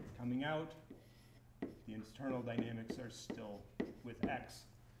coming out. The internal dynamics are still with x.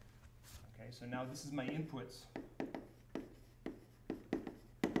 Okay, so now this is my inputs,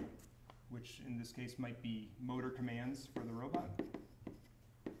 which in this case might be motor commands for the robot.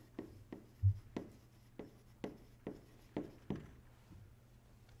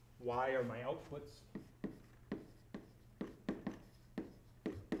 Y are my outputs.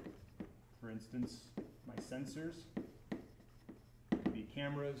 For instance, my sensors. Could be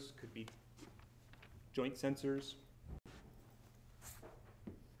cameras, could be joint sensors.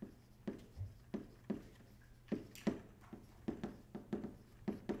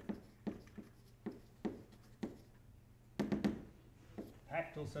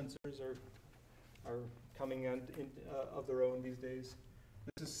 Tactile sensors are coming on of their own these days.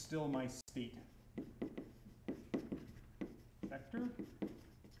 This is still my state vector,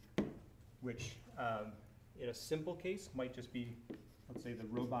 which in a simple case might just be, let's say, the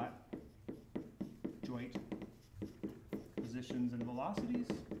robot joint positions and velocities.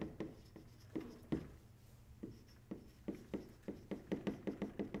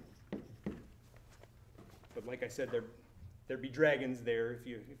 But like I said, there'd be dragons there.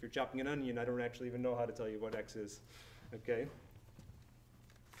 If you're chopping an onion, I don't actually even know how to tell you what x is, okay?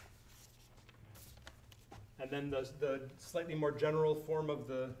 And then the slightly more general form of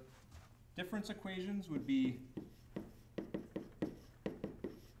the difference equations would be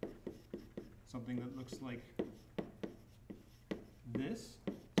something that looks like this.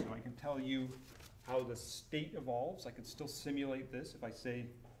 So I can tell you how the state evolves. I can still simulate this. If I say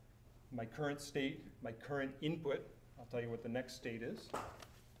my current state, my current input, I'll tell you what the next state is.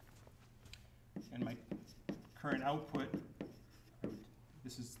 And my current output,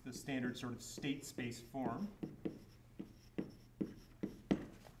 this is the standard sort of state space form.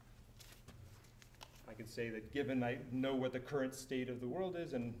 I could say that given I know what the current state of the world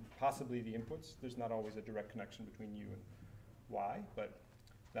is and possibly the inputs, there's not always a direct connection between U and Y, but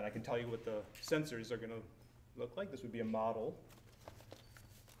then I can tell you what the sensors are going to look like. This would be a model.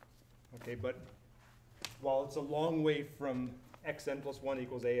 Okay, but while it's a long way from xn plus 1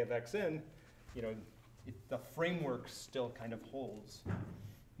 equals a of xn, you know, the framework still kind of holds.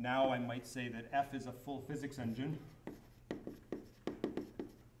 Now I might say that F is a full physics engine.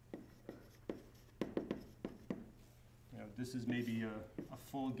 You know, this is maybe a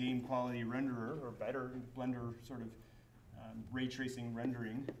full game quality renderer, or better, Blender sort of ray tracing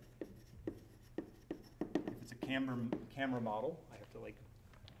rendering. If it's a camera model, I have to like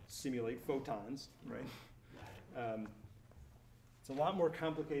simulate photons, right? It's a lot more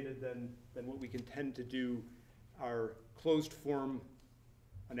complicated than what we can tend to do our closed form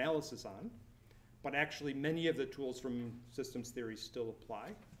analysis on, but actually many of the tools from systems theory still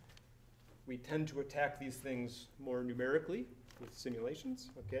apply. We tend to attack these things more numerically with simulations,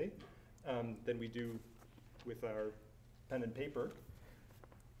 okay, than we do with our pen and paper.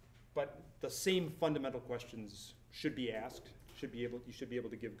 But the same fundamental questions should be asked. You should be able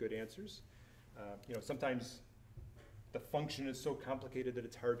to give good answers. You know, sometimes the function is so complicated that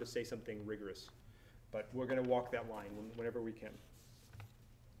it's hard to say something rigorous, but we're going to walk that line whenever we can.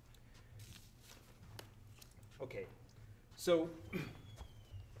 Okay, so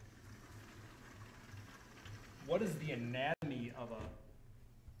what is the anatomy of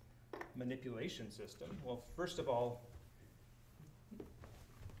a manipulation system? Well, first of all,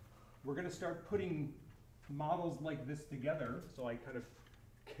 we're going to start putting models like this together. So I kind of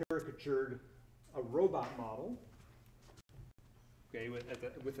caricatured a robot model, okay,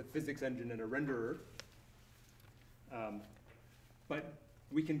 with a physics engine and a renderer. But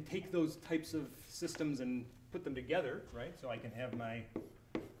we can take those types of systems and put them together, right? So I can have my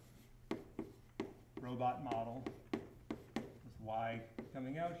robot model with Y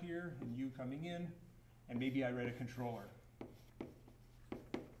coming out here and U coming in, and maybe I write a controller.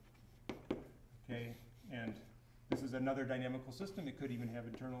 Okay, and this is another dynamical system. It could even have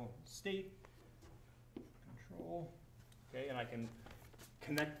internal state, control, okay, and I can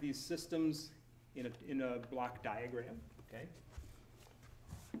connect these systems in a block diagram, okay?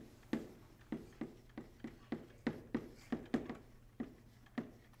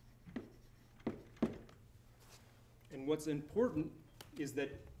 And what's important is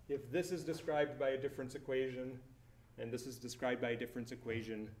that if this is described by a difference equation and this is described by a difference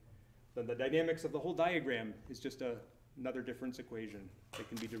equation, then the dynamics of the whole diagram is just another difference equation that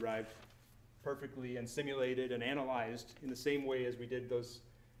can be derived perfectly and simulated and analyzed in the same way as we did those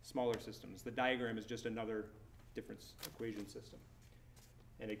smaller systems. The diagram is just another difference equation system.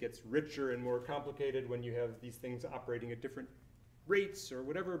 And it gets richer and more complicated when you have these things operating at different rates or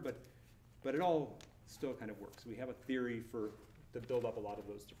whatever, but it all still kind of works. We have a theory to build up a lot of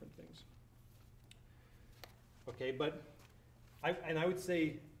those different things. Okay, but I would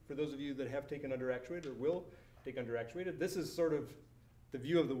say, for those of you that have taken under actuated or will take under actuated, this is sort of the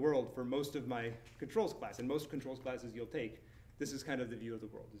view of the world for most of my controls class. In most controls classes you'll take, this is kind of the view of the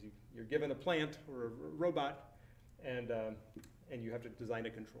world. You're given a plant or a robot, and you have to design a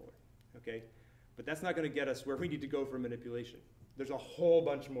controller, okay? But that's not going to get us where we need to go for manipulation. There's a whole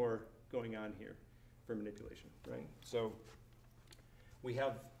bunch more going on here for manipulation, right? So we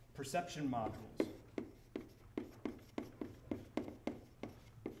have perception modules.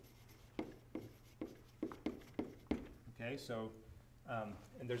 Okay, so,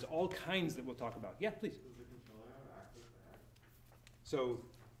 and there's all kinds that we'll talk about. Yeah, please. Does the controller have access to X? So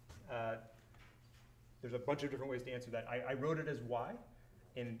there's a bunch of different ways to answer that. I wrote it as Y,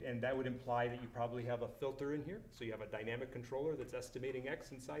 and that would imply that you probably have a filter in here. So you have a dynamic controller that's estimating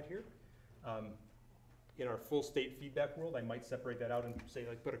X inside here. In our full state feedback world, I might separate that out and say,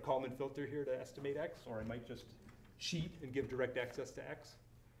 like, put a Kalman filter here to estimate X, or I might just cheat and give direct access to X,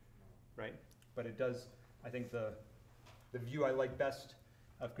 right? But it does, I think the view I like best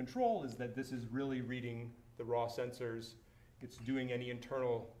of control is that this is really reading the raw sensors it's doing any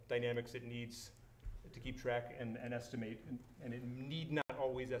internal dynamics it needs to keep track and estimate, and it need not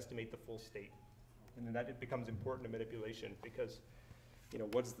always estimate the full state. And then that it becomes important in manipulation because, you know,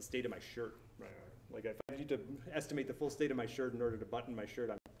 what's the state of my shirt? Right. Like if I need to estimate the full state of my shirt in order to button my shirt,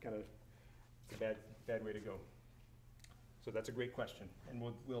 I'm kind of, it's a bad way to go. So that's a great question, and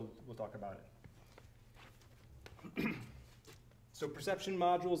we'll talk about it. So perception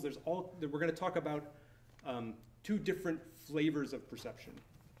modules, we're going to talk about two different flavors of perception.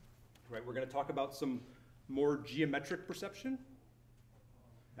 Right, we're going to talk about some more geometric perception.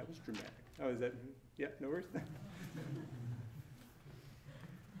 That was dramatic. Oh, is that? Yeah, no worries.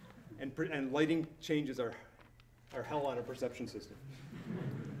 And lighting changes are hell on a perception system.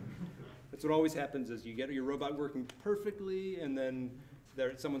 That's what always happens is you get your robot working perfectly, and then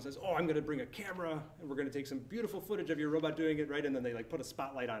someone says, "Oh, I'm going to bring a camera, and we're going to take some beautiful footage of your robot doing it," right? And then they like put a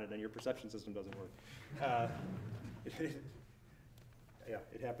spotlight on it, and your perception system doesn't work. Yeah,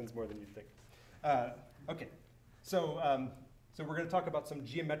 it happens more than you'd think. Okay, so we're going to talk about some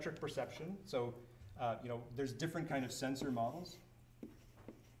geometric perception. So, you know, there's different kind of sensor models.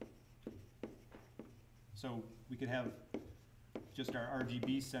 So we could have just our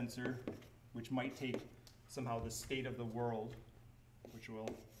RGB sensor, which might take somehow the state of the world, which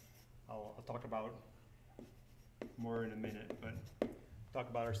I'll talk about more in a minute, but talk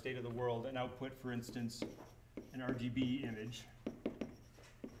about our state of the world and output, for instance, an RGB image.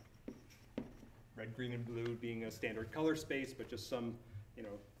 Red, green, and blue being a standard color space, but just some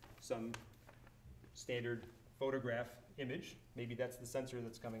standard photograph image. Maybe that's the sensor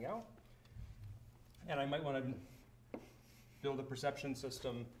that's coming out. And I might want to build a perception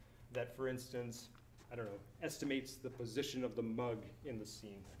system that, for instance, I don't know, estimates the position of the mug in the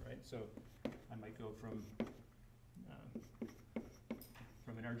scene, right? So I might go from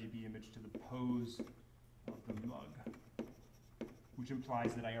an RGB image to the pose of the mug, which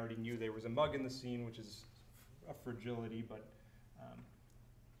implies that I already knew there was a mug in the scene, which is a fragility, but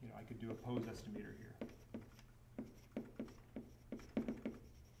you know, I could do a pose estimator here.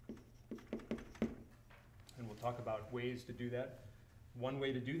 And we'll talk about ways to do that. One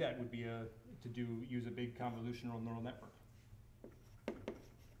way to do that would be use a big convolutional neural network.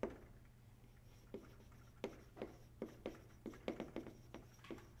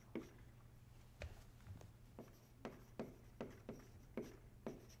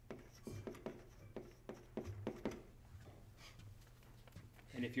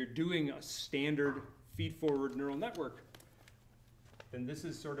 And if you're doing a standard feed-forward neural network, then this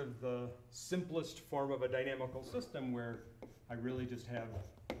is sort of the simplest form of a dynamical system where I really just have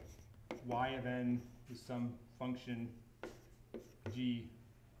y of n is some function g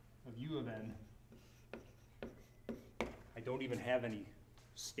of u of n. I don't even have any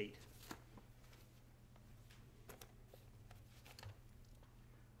state.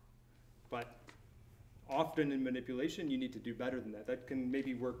 But often in manipulation, you need to do better than that. That can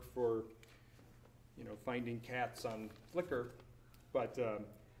maybe work for, you know, finding cats on Flickr, but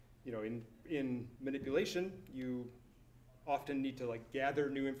you know, in manipulation, you often need to like gather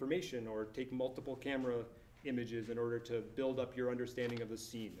new information or take multiple camera images in order to build up your understanding of the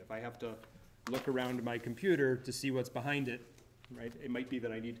scene. If I have to look around my computer to see what's behind it, right? It might be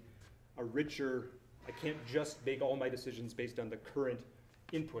that I need a richer, I can't just make all my decisions based on the current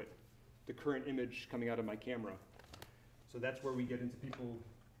input, the current image coming out of my camera. So that's where we get into people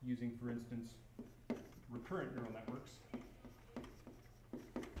using, for instance, recurrent neural networks.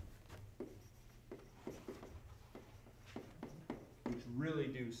 Which really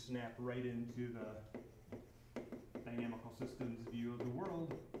do snap right into the dynamical systems view of the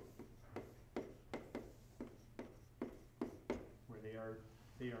world, where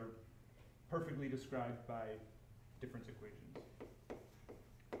they are perfectly described by difference equations.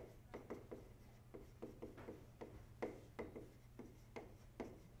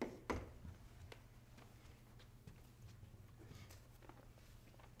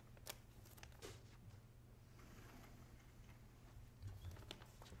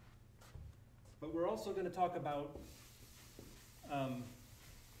 But we're also going to talk about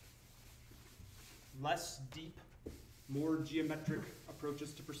less deep, more geometric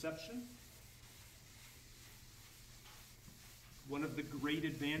approaches to perception. One of the great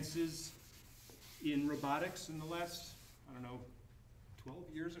advances in robotics in the last, I don't know, 12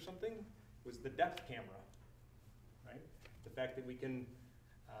 years or something, was the depth camera, right? The fact that we can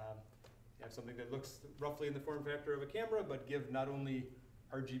have something that looks roughly in the form factor of a camera, but give not only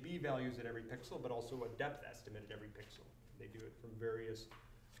RGB values at every pixel, but also a depth estimate at every pixel. They do it from various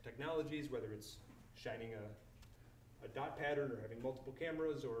technologies, whether it's shining a dot pattern or having multiple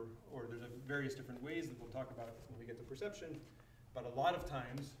cameras, or there's various different ways that we'll talk about when we get to perception. But a lot of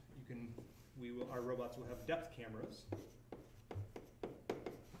times, our robots will have depth cameras.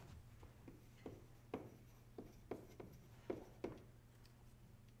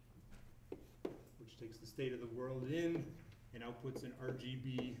 Which takes the state of the world in and outputs an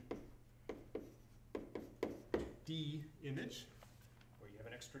RGB D image, where you have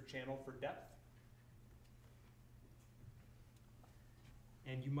an extra channel for depth.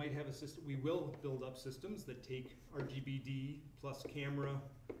 And you might have a system, we will build up systems that take RGBD plus camera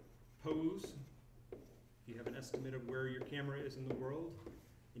pose. If you have an estimate of where your camera is in the world,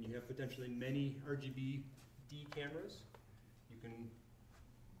 and you have potentially many RGBD cameras, you can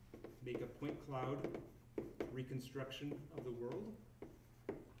make a point cloud reconstruction of the world.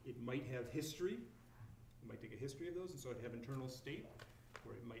 It might have history. You might take a history of those, and so it'd have internal state,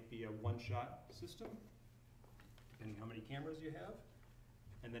 or it might be a one-shot system, depending how many cameras you have.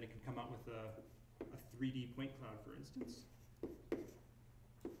 And then it can come out with a 3D point cloud, for instance.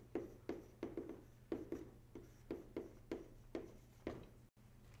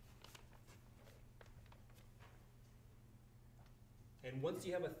 And once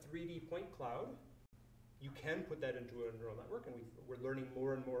you have a 3D point cloud, you can put that into a neural network, and we're learning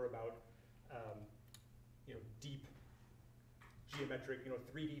more and more about deep geometric,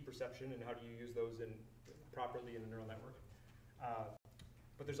 3D perception, and how do you use those properly in a neural network.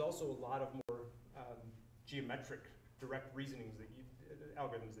 But there's also a lot of more geometric direct reasonings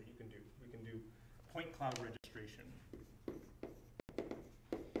algorithms that you can do. We can do point cloud registration.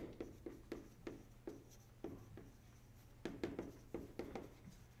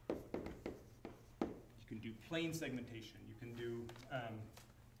 You can do plane segmentation. You can do,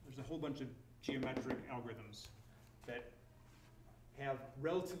 there's a whole bunch of geometric algorithms that have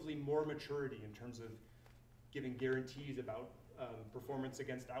relatively more maturity in terms of giving guarantees about performance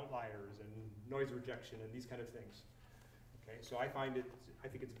against outliers and noise rejection and these kind of things. Okay, so I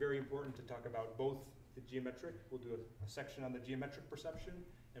think it's very important to talk about both the geometric. We'll do a section on the geometric perception,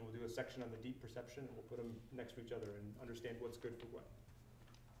 and we'll do a section on the deep perception, and we'll put them next to each other and understand what's good for what.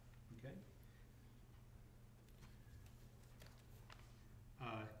 Okay.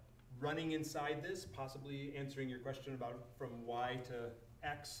 Running inside this, possibly answering your question about from Y to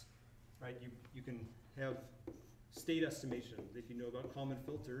X, right? You can have state estimations. If you know about Kalman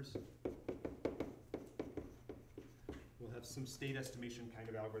filters, we'll have some state estimation kind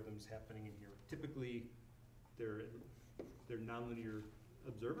of algorithms happening in here. Typically, they're nonlinear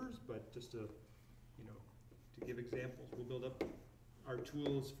observers, but just to give examples, we'll build up our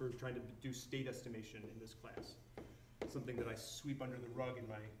tools for trying to do state estimation in this class. Something that I sweep under the rug in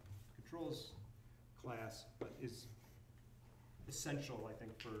my controls class, but is essential, I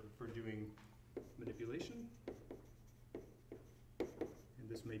think, for doing manipulation. And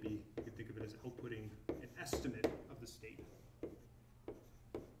this may be, you could think of it as outputting an estimate of the state.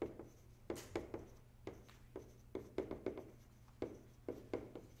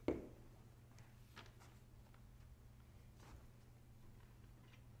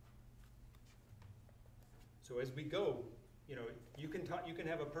 So as we go, you can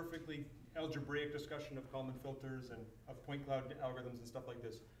have a perfectly algebraic discussion of Kalman filters and of point cloud algorithms and stuff like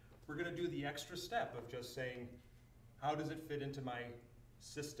this. We're going to do the extra step of just saying, how does it fit into my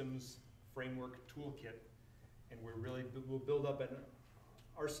systems framework toolkit? And we'll build up an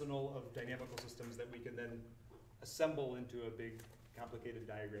arsenal of dynamical systems that we can then assemble into a big complicated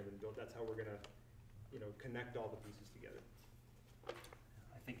diagram and build. That's how we're going to connect all the pieces together.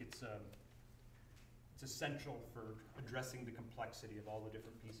 I think it's essential for addressing the complexity of all the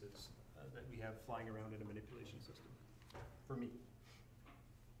different pieces that we have flying around in a manipulation system, for me.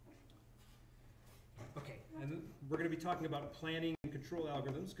 Okay, and we're going to be talking about planning and control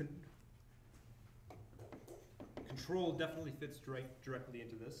algorithms. Control definitely fits directly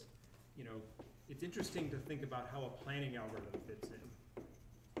into this. It's interesting to think about how a planning algorithm fits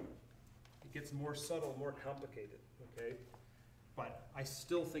in. It gets more subtle, more complicated, okay? But I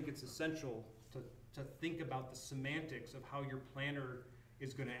still think it's essential to think about the semantics of how your planner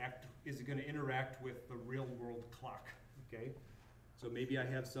is going to interact with the real world clock, okay? So maybe I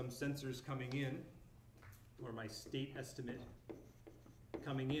have some sensors coming in, or my state estimate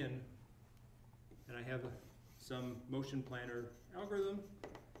coming in, and I have some motion planner algorithm.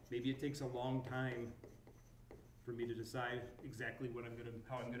 Maybe it takes a long time for me to decide exactly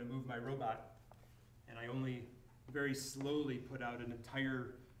how I'm gonna move my robot, and I only very slowly put out an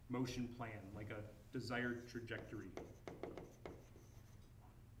entire motion plan, like a desired trajectory.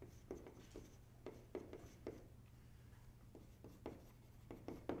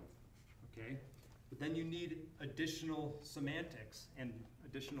 Okay, but then you need additional semantics and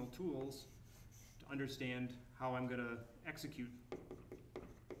additional tools to understand how I'm going to execute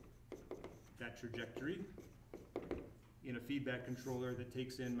that trajectory in a feedback controller that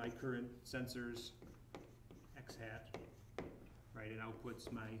takes in my current sensor's x hat, right, and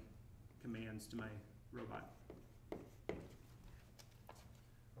outputs my commands to my robot.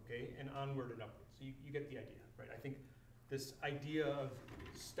 Okay, and onward and upward. So you get the idea, right? I think this idea of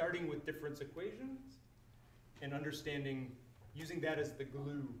starting with difference equations and understanding, using that as the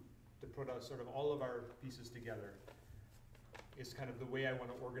glue to put sort of all of our pieces together is kind of the way I want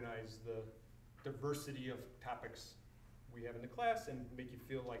to organize the diversity of topics we have in the class and make you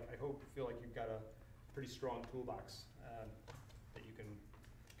feel like, I hope, feel like you've got a pretty strong toolbox that you can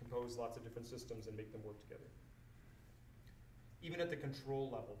compose lots of different systems and make them work together. Even at the control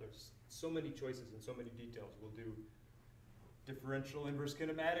level, there's so many choices and so many details. We'll do differential inverse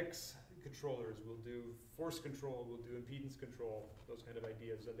kinematics controllers, we'll do force control, we'll do impedance control, those kind of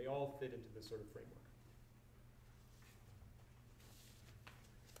ideas, and they all fit into this sort of framework.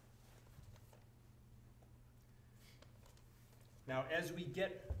 Now, as we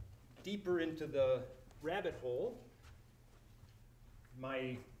get deeper into the rabbit hole,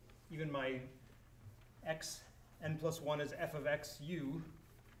 even my x n plus 1 is f of x u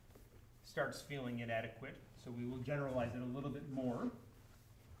starts feeling inadequate, so we will generalize it a little bit more.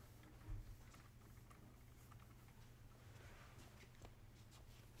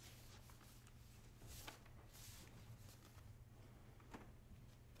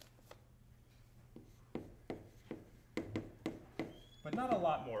 But not a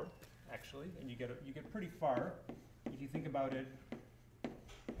lot more, actually, and you get pretty far if you think about it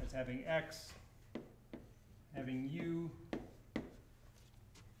as having x, having u.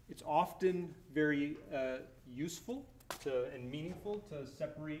 It's often very useful and meaningful to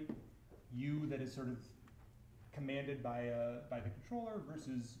separate u that is sort of commanded by the controller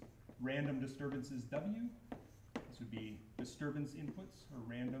versus random disturbances w. This would be disturbance inputs or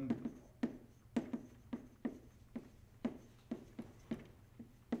random.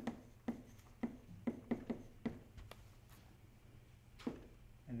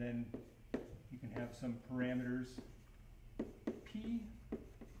 And then you can have some parameters p,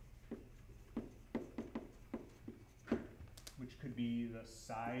 which could be the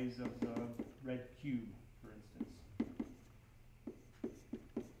size of the red cube, for instance.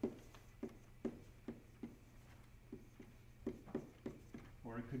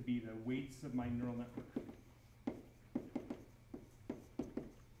 Or it could be the weights of my neural network.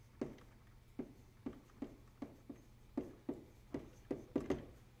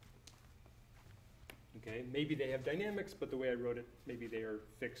 Okay, maybe they have dynamics, but the way I wrote it, maybe they are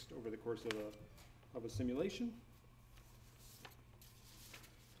fixed over the course of a simulation.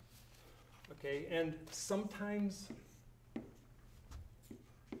 Okay, and sometimes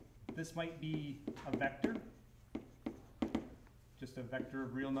this might be a vector, just a vector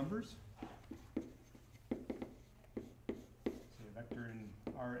of real numbers. Say a vector in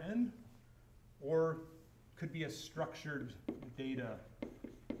Rn, or could be a structured data,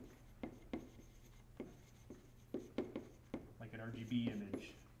 like an RGB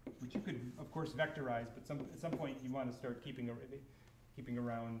image, which you could, of course, vectorize, but at some point you want to start keeping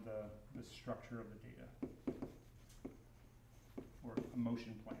around the structure of the data. Or a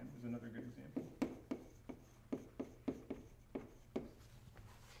motion plan is another good example.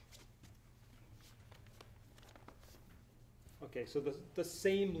 Okay, so the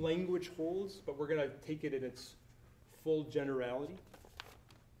same language holds, but we're going to take it in its full generality.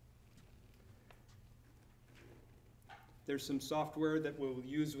 There's some software that we'll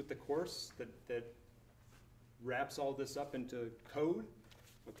use with the course that wraps all this up into code.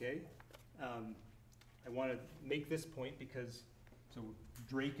 Okay, I want to make this point because, so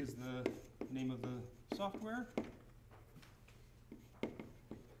Drake is the name of the software.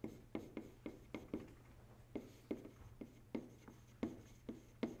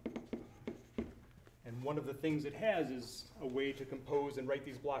 And one of the things it has is a way to compose and write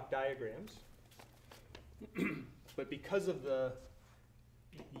these block diagrams. But because of it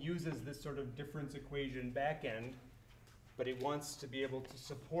uses this sort of difference equation backend, but it wants to be able to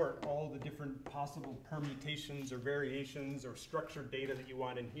support all the different possible permutations or variations or structured data that you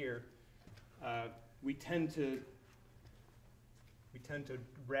want in here, we tend to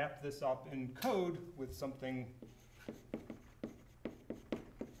wrap this up in code with something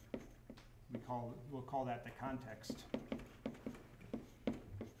we'll call that the context,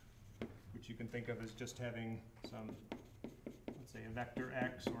 which you can think of as just having some, let's say, a vector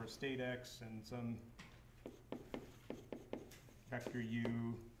x or a state x and some vector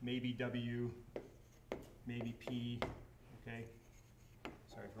u, maybe w, maybe P, okay?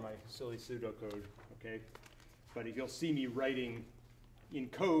 Sorry for my silly pseudocode, okay? But if you'll see me writing in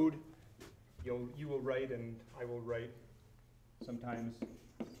code, you will write and I will write sometimes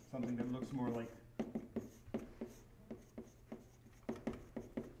something that looks more like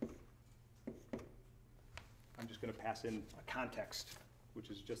I'm just going to pass in a context, which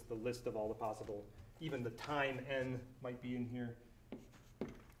is just the list of all the possible, even the time n might be in here.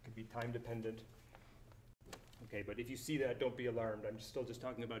 Could be time dependent. Okay, but if you see that, don't be alarmed. I'm still just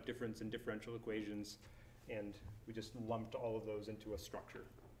talking about difference in differential equations, and we just lumped all of those into a structure.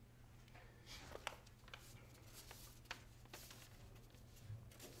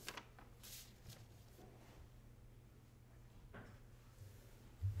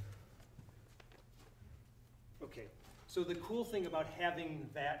 Okay, so the cool thing about having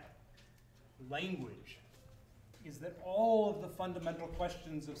that language is that all of the fundamental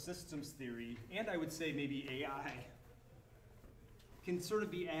questions of systems theory, and I would say maybe AI, can sort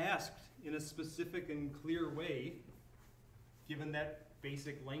of be asked in a specific and clear way given that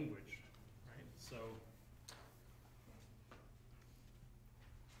basic language, right? So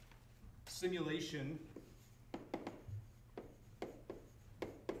simulation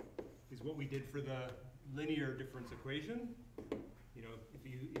is what we did for the linear difference equation. You know,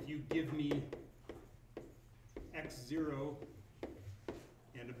 if you give me x0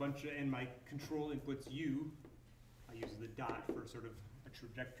 and my control inputs u, I use the dot for sort of a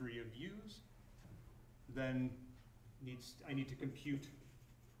trajectory of u's, then I need to compute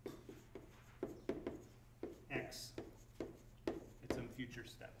x at some future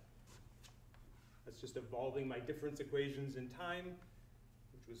step. That's just evolving my difference equations in time,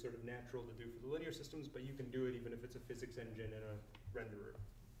 which was sort of natural to do for the linear systems, but you can do it even if it's a physics engine and a renderer.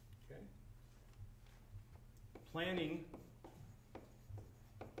 Okay? Planning,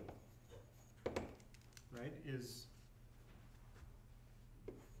 right, is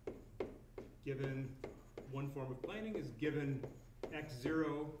given, one form of planning is given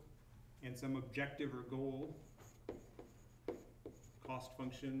x0 and some objective or goal, cost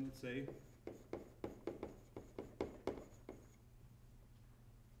function, let's say.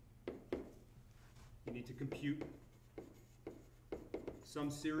 You need to compute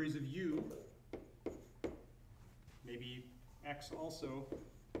some series of u, maybe x also,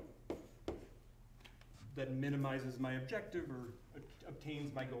 that minimizes my objective or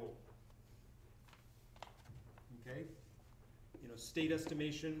obtains my goal. Okay? You know, state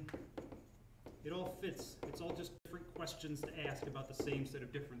estimation, it all fits. It's all just different questions to ask about the same set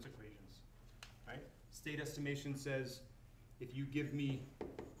of difference equations. Right? State estimation says if you give me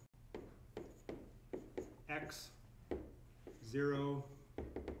x 0,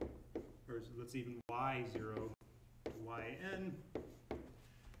 or let's even y 0 to yn,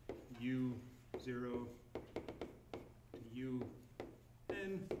 u 0 to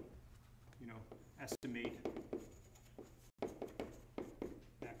un, you know, estimate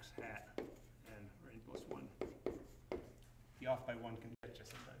x hat n, or n plus 1. The off by 1 can get you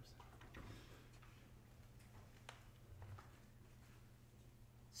sometimes.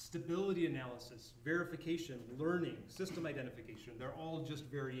 Stability analysis, verification, learning, system identification, they're all just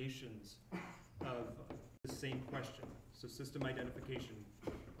variations of the same question. So system identification,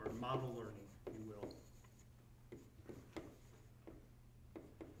 or model learning, if you will.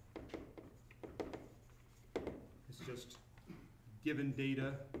 It's just given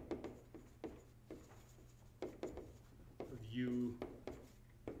data of u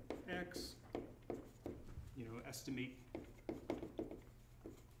x, you know, estimate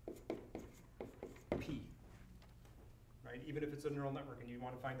p, right? Even if it's a neural network and you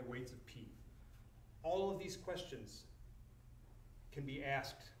want to find the weights of p. All of these questions can be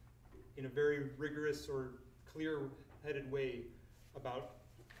asked in a very rigorous or clear-headed way about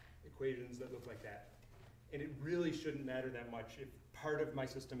equations that look like that. And it really shouldn't matter that much if part of my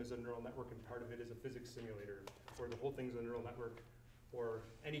system is a neural network and part of it is a physics simulator, or the whole thing's a neural network, or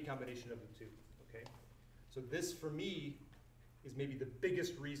any combination of the two, okay? So this, for me, is maybe the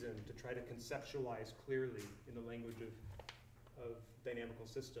biggest reason to try to conceptualize clearly in the language of dynamical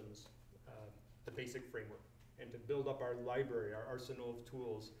systems, the basic framework, and to build up our library, our arsenal of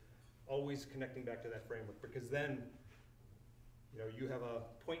tools, always connecting back to that framework, because then, you know, you have a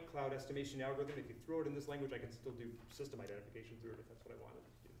point cloud estimation algorithm. If you throw it in this language, I can still do system identification through it if that's what I wanted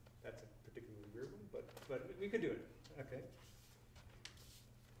to do. That's a particularly weird one, but we could do it. Okay.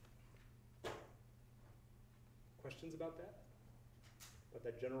 Questions about that? About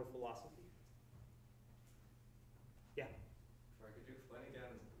that general philosophy? Yeah. Sorry, could you explain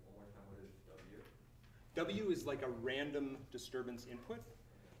again one more time what is W? W is like a random disturbance input,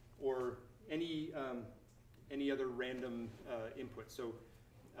 or any any other random input. So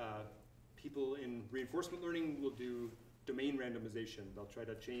people in reinforcement learning will do domain randomization. They'll try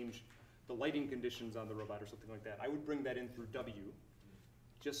to change the lighting conditions on the robot or something like that. I would bring that in through W,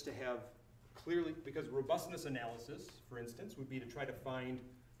 just to have clearly, because robustness analysis, for instance, would be to try to find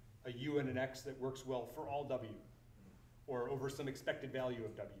a U and an X that works well for all W, or over some expected value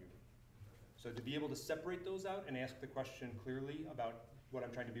of W. So to be able to separate those out and ask the question clearly about what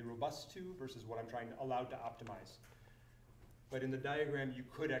I'm trying to be robust to versus what I'm trying to allow to optimize. But in the diagram, you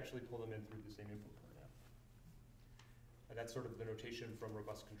could actually pull them in through the same input port. And that's sort of the notation from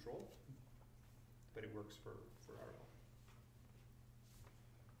robust control, but it works for RL.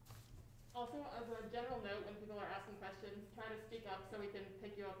 Also, as a general note, when people are asking questions, try to speak up so we can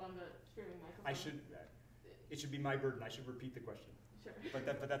pick you up on the streaming microphone. It should be my burden. I should repeat the question. Sure.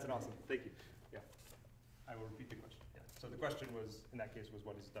 But that's an awesome, thank you. Yeah, I will repeat the question. Yeah. So the question was, in that case, was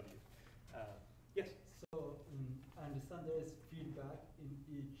what is W? Yes? So I understand there is feedback in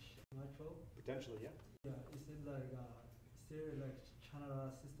each module. Potentially, yeah. Yeah, is it like is there like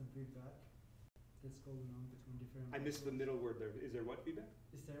channel system feedback that's going on between different? I missed the middle word there. Is there what feedback?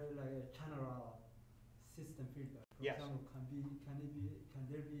 Is there like a channel system feedback? For Yes. example, can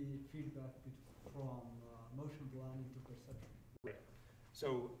there be feedback from motion blinding to perception? Right.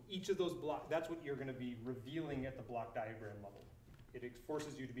 So each of those blocks, that's what you're going to be revealing at the block diagram level. It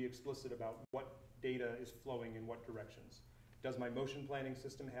forces you to be explicit about what data is flowing in what directions. Does my motion planning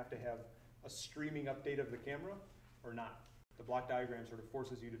system have to have a streaming update of the camera or not? The block diagram sort of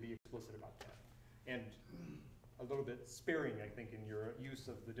forces you to be explicit about that. And a little bit sparing, I think, in your use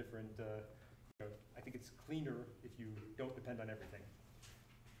of the different, I think it's cleaner if you don't depend on everything.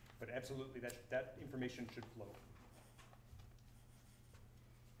 But absolutely, that information should flow.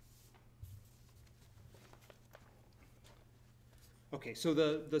 Okay, so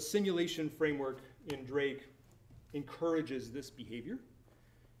the simulation framework in Drake encourages this behavior.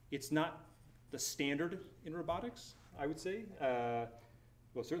 It's not the standard in robotics, I would say.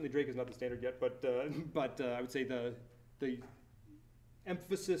 Well, certainly Drake is not the standard yet, but I would say the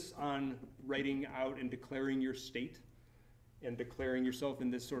emphasis on writing out and declaring your state and declaring yourself in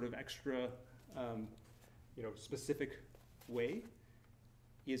this sort of extra, specific way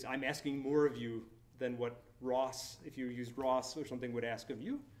is I'm asking more of you than what Ross, if you used Ross or something, would ask of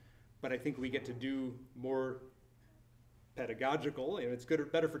you. But I think we get to do more pedagogical, and it's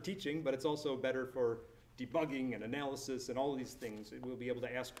better for teaching, but it's also better for debugging and analysis and all of these things. We'll be able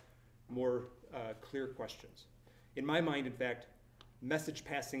to ask more clear questions. In my mind, in fact, message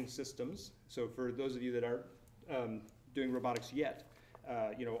passing systems, so for those of you that aren't doing robotics yet,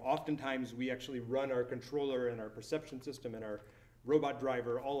 oftentimes we actually run our controller and our perception system and our robot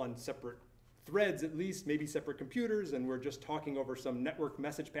driver all on separate threads, at least, maybe separate computers, and we're just talking over some network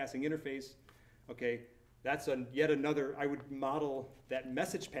message passing interface. Okay, that's yet another, I would model that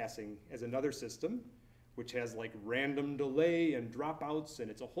message passing as another system, which has like random delay and dropouts, and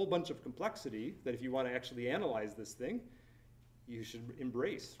it's a whole bunch of complexity that if you want to actually analyze this thing, you should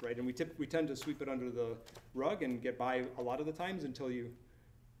embrace, right? And we tend to sweep it under the rug and get by a lot of the times until you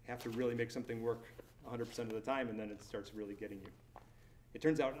have to really make something work 100% of the time, and then it starts really getting you. It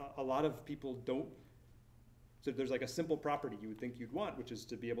turns out a lot of people don't, so there's like a simple property you would think you'd want, which is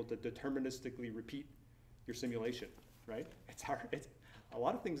to be able to deterministically repeat your simulation, right? It's hard. A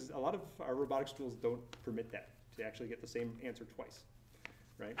lot of our robotics tools don't permit that, to actually get the same answer twice,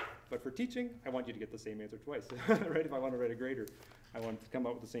 right? But for teaching, I want you to get the same answer twice, right? If I want to write a grader, I want to come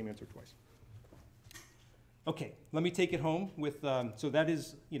out with the same answer twice. Okay, let me take it home with, so that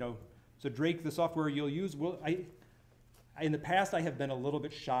is, so Drake, the software you'll use, in the past, I have been a little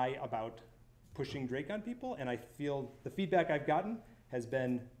bit shy about pushing Drake on people, and I feel the feedback I've gotten has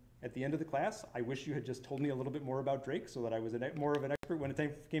been, at the end of the class, I wish you had just told me a little bit more about Drake so that I was more of an expert when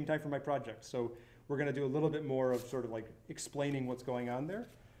it came time for my project. So we're going to do a little bit more of sort of like explaining what's going on there.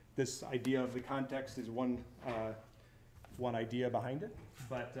 This idea of the context is one idea behind it,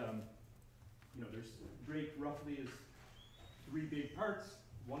 but there's Drake roughly is 3 big parts.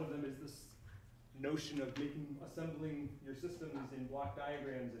 One of them is this notion of assembling your systems in block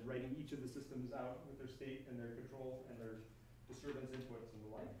diagrams and writing each of the systems out with their state and their control and their disturbance inputs and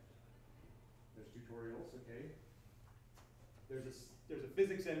the like. There's tutorials, okay. There's a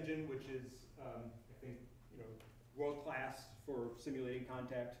physics engine which is, I think, world class for simulating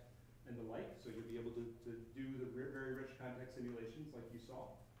contact and the like. So you'll be able to do the very rich contact simulations like you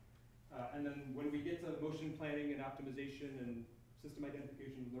saw. And then when we get to motion planning and optimization and system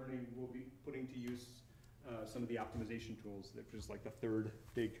identification learning, we'll be putting to use some of the optimization tools, which is like the third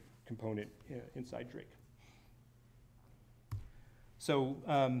big component inside Drake. So,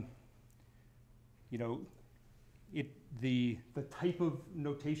 the type of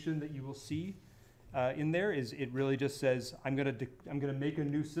notation that you will see in there is it really just says, I'm gonna make a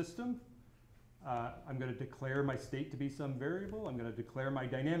new system. I'm gonna declare my state to be some variable. I'm gonna declare my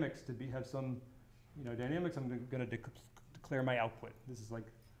dynamics to have some, dynamics. I'm gonna declare my output. This is like,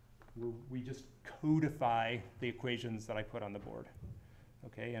 we just codify the equations that I put on the board.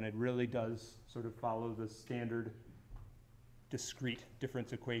 Okay, and it really does sort of follow the standard discrete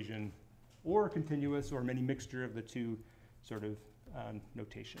difference equation or continuous or any mixture of the two sort of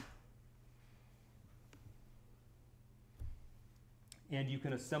notation. And you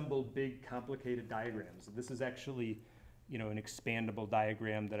can assemble big complicated diagrams. This is actually, an expandable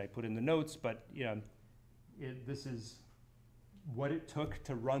diagram that I put in the notes, but this is what it took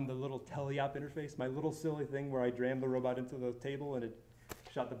to run the little teleop interface, my little silly thing where I jammed the robot into the table and it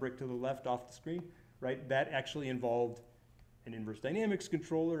shot the brick to the left off the screen, right? That actually involved an inverse dynamics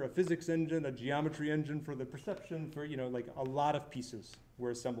controller, a physics engine, a geometry engine for the perception, for, like a lot of pieces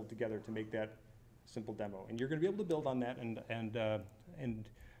were assembled together to make that simple demo. And you're gonna be able to build on that and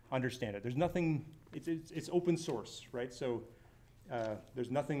understand it. There's nothing, it's open source, right? So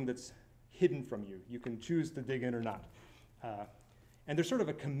there's nothing that's hidden from you. You can choose to dig in or not. And there's sort of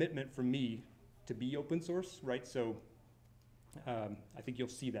a commitment from me to be open source, right? So I think you'll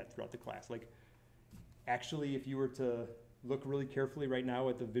see that throughout the class. Like, actually, if you were to look really carefully right now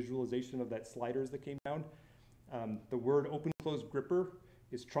at the visualization of that sliders that came down, the word open close gripper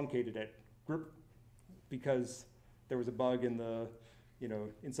is truncated at grip because there was a bug in the,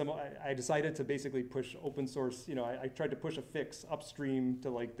 I decided to basically push open source, I tried to push a fix upstream to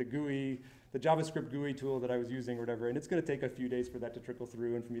like the GUI, the JavaScript GUI tool that I was using or whatever, and it's gonna take a few days for that to trickle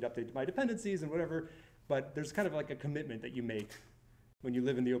through and for me to update my dependencies and whatever, but there's kind of like a commitment that you make when you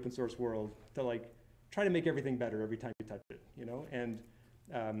live in the open source world to like try to make everything better every time you touch it, and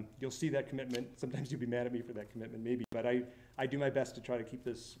you'll see that commitment. Sometimes you'll be mad at me for that commitment, maybe, but I do my best to try to keep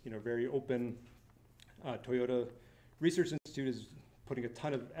this, very open. Toyota Research Institute is putting a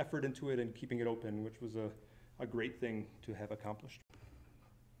ton of effort into it and keeping it open, which was a great thing to have accomplished.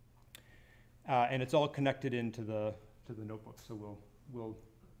 And it's all connected into the notebook, so we'll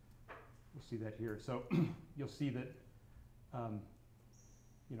see that here. So you'll see that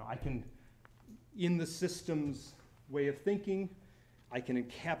I can, in the system's way of thinking, I can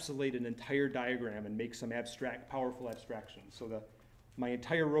encapsulate an entire diagram and make some powerful abstraction. So my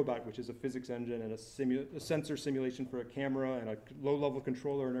entire robot, which is a physics engine and a sensor simulation for a camera and a low-level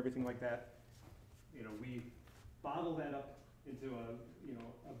controller and everything like that, we bottle that up into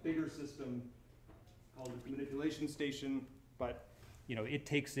a bigger system called the manipulation station, but it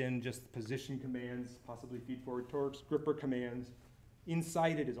takes in just position commands, possibly feed forward torques, gripper commands.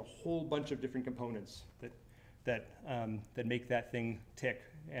 Inside it is a whole bunch of different components that make that thing tick,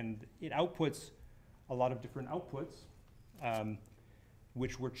 and it outputs a lot of different outputs,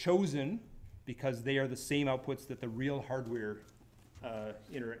 which were chosen because they are the same outputs that the real hardware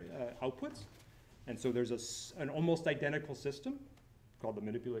outputs. And so there's an almost identical system called the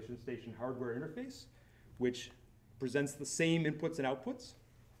manipulation station hardware interface, which presents the same inputs and outputs,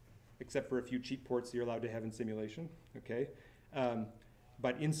 except for a few cheat ports that you're allowed to have in simulation, okay?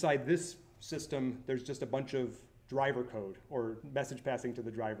 But inside this system, there's just a bunch of driver code or message passing to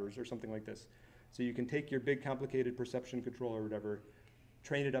the drivers or something like this. So you can take your big complicated perception controller or whatever,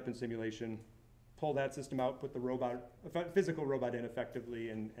 train it up in simulation, pull that system out, put the physical robot in effectively,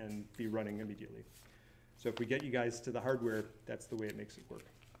 and be running immediately. So if we get you guys to the hardware, that's the way it makes it work.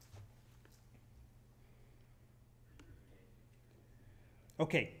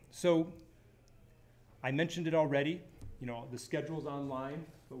 Okay, so I mentioned it already. The schedule's online,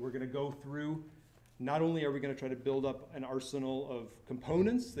 but we're going to go through. Not only are we going to try to build up an arsenal of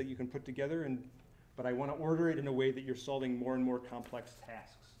components that you can put together, but I want to order it in a way that you're solving more and more complex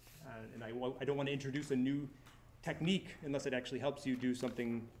tasks. And I don't want to introduce a new technique unless it actually helps you do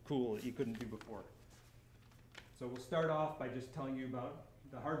something cool that you couldn't do before. So we'll start off by just telling you about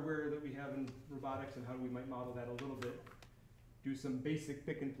the hardware that we have in robotics and how we might model that a little bit. Do some basic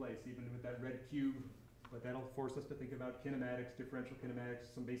pick and place, even with that red cube, but that'll force us to think about kinematics, differential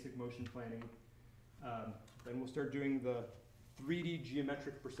kinematics, some basic motion planning. Then we'll start doing the 3D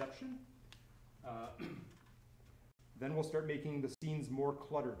geometric perception. Then we'll start making the scenes more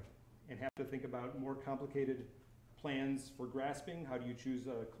cluttered and have to think about more complicated plans for grasping. How do you choose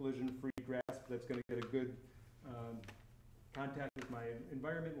a collision-free grasp that's going to get a good contact with my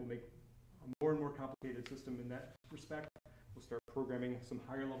environment? We'll make a more and more complicated system in that respect. We'll start programming some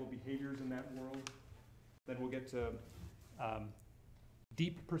higher level behaviors in that world. Then we'll get to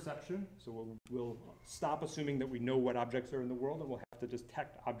deep perception, so we'll stop assuming that we know what objects are in the world, and we'll have to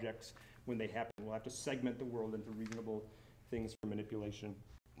detect objects when they happen. We'll have to segment the world into reasonable things for manipulation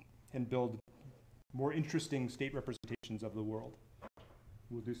and build more interesting state representations of the world.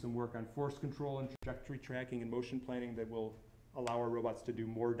 We'll do some work on force control and trajectory tracking and motion planning that will allow our robots to do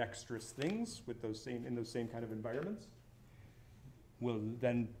more dexterous things with in those same kind of environments. We'll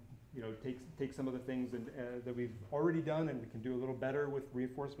then take some of the things that we've already done and we can do a little better with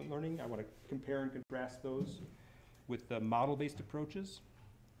reinforcement learning. I want to compare and contrast those with the model-based approaches.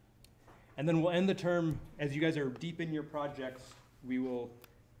 And then we'll end the term, as you guys are deep in your projects, we will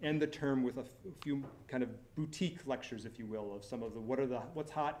end the term with a few kind of boutique lectures, if you will, of some of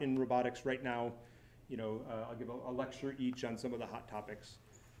what's hot in robotics right now. I'll give a lecture each on some of the hot topics,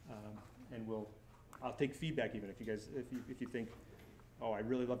 and I'll take feedback even if you think, oh, I'd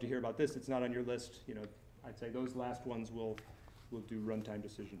really love to hear about this. It's not on your list. I'd say those last ones we'll do runtime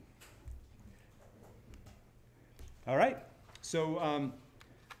decision. All right. So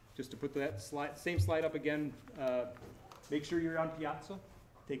just to put that same slide up again, make sure you're on Piazza.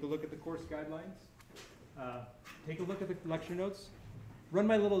 Take a look at the course guidelines. Take a look at the lecture notes. Run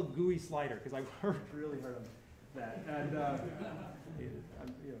my little GUI slider because I worked really hard on that, and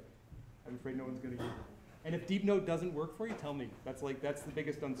I'm afraid no one's going to use it. And if Deep Note doesn't work for you, tell me. That's the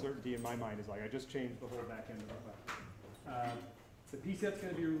biggest uncertainty in my mind. Is I just changed the whole back end of it. The PSET's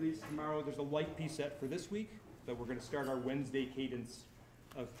going to be released tomorrow. There's a light PSET for this week, but we're going to start our Wednesday cadence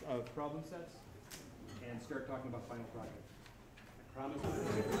of problem sets and start talking about final projects. I promise.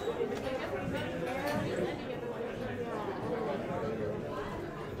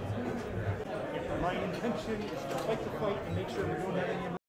 My intention is to fight the fight and make sure we don't have any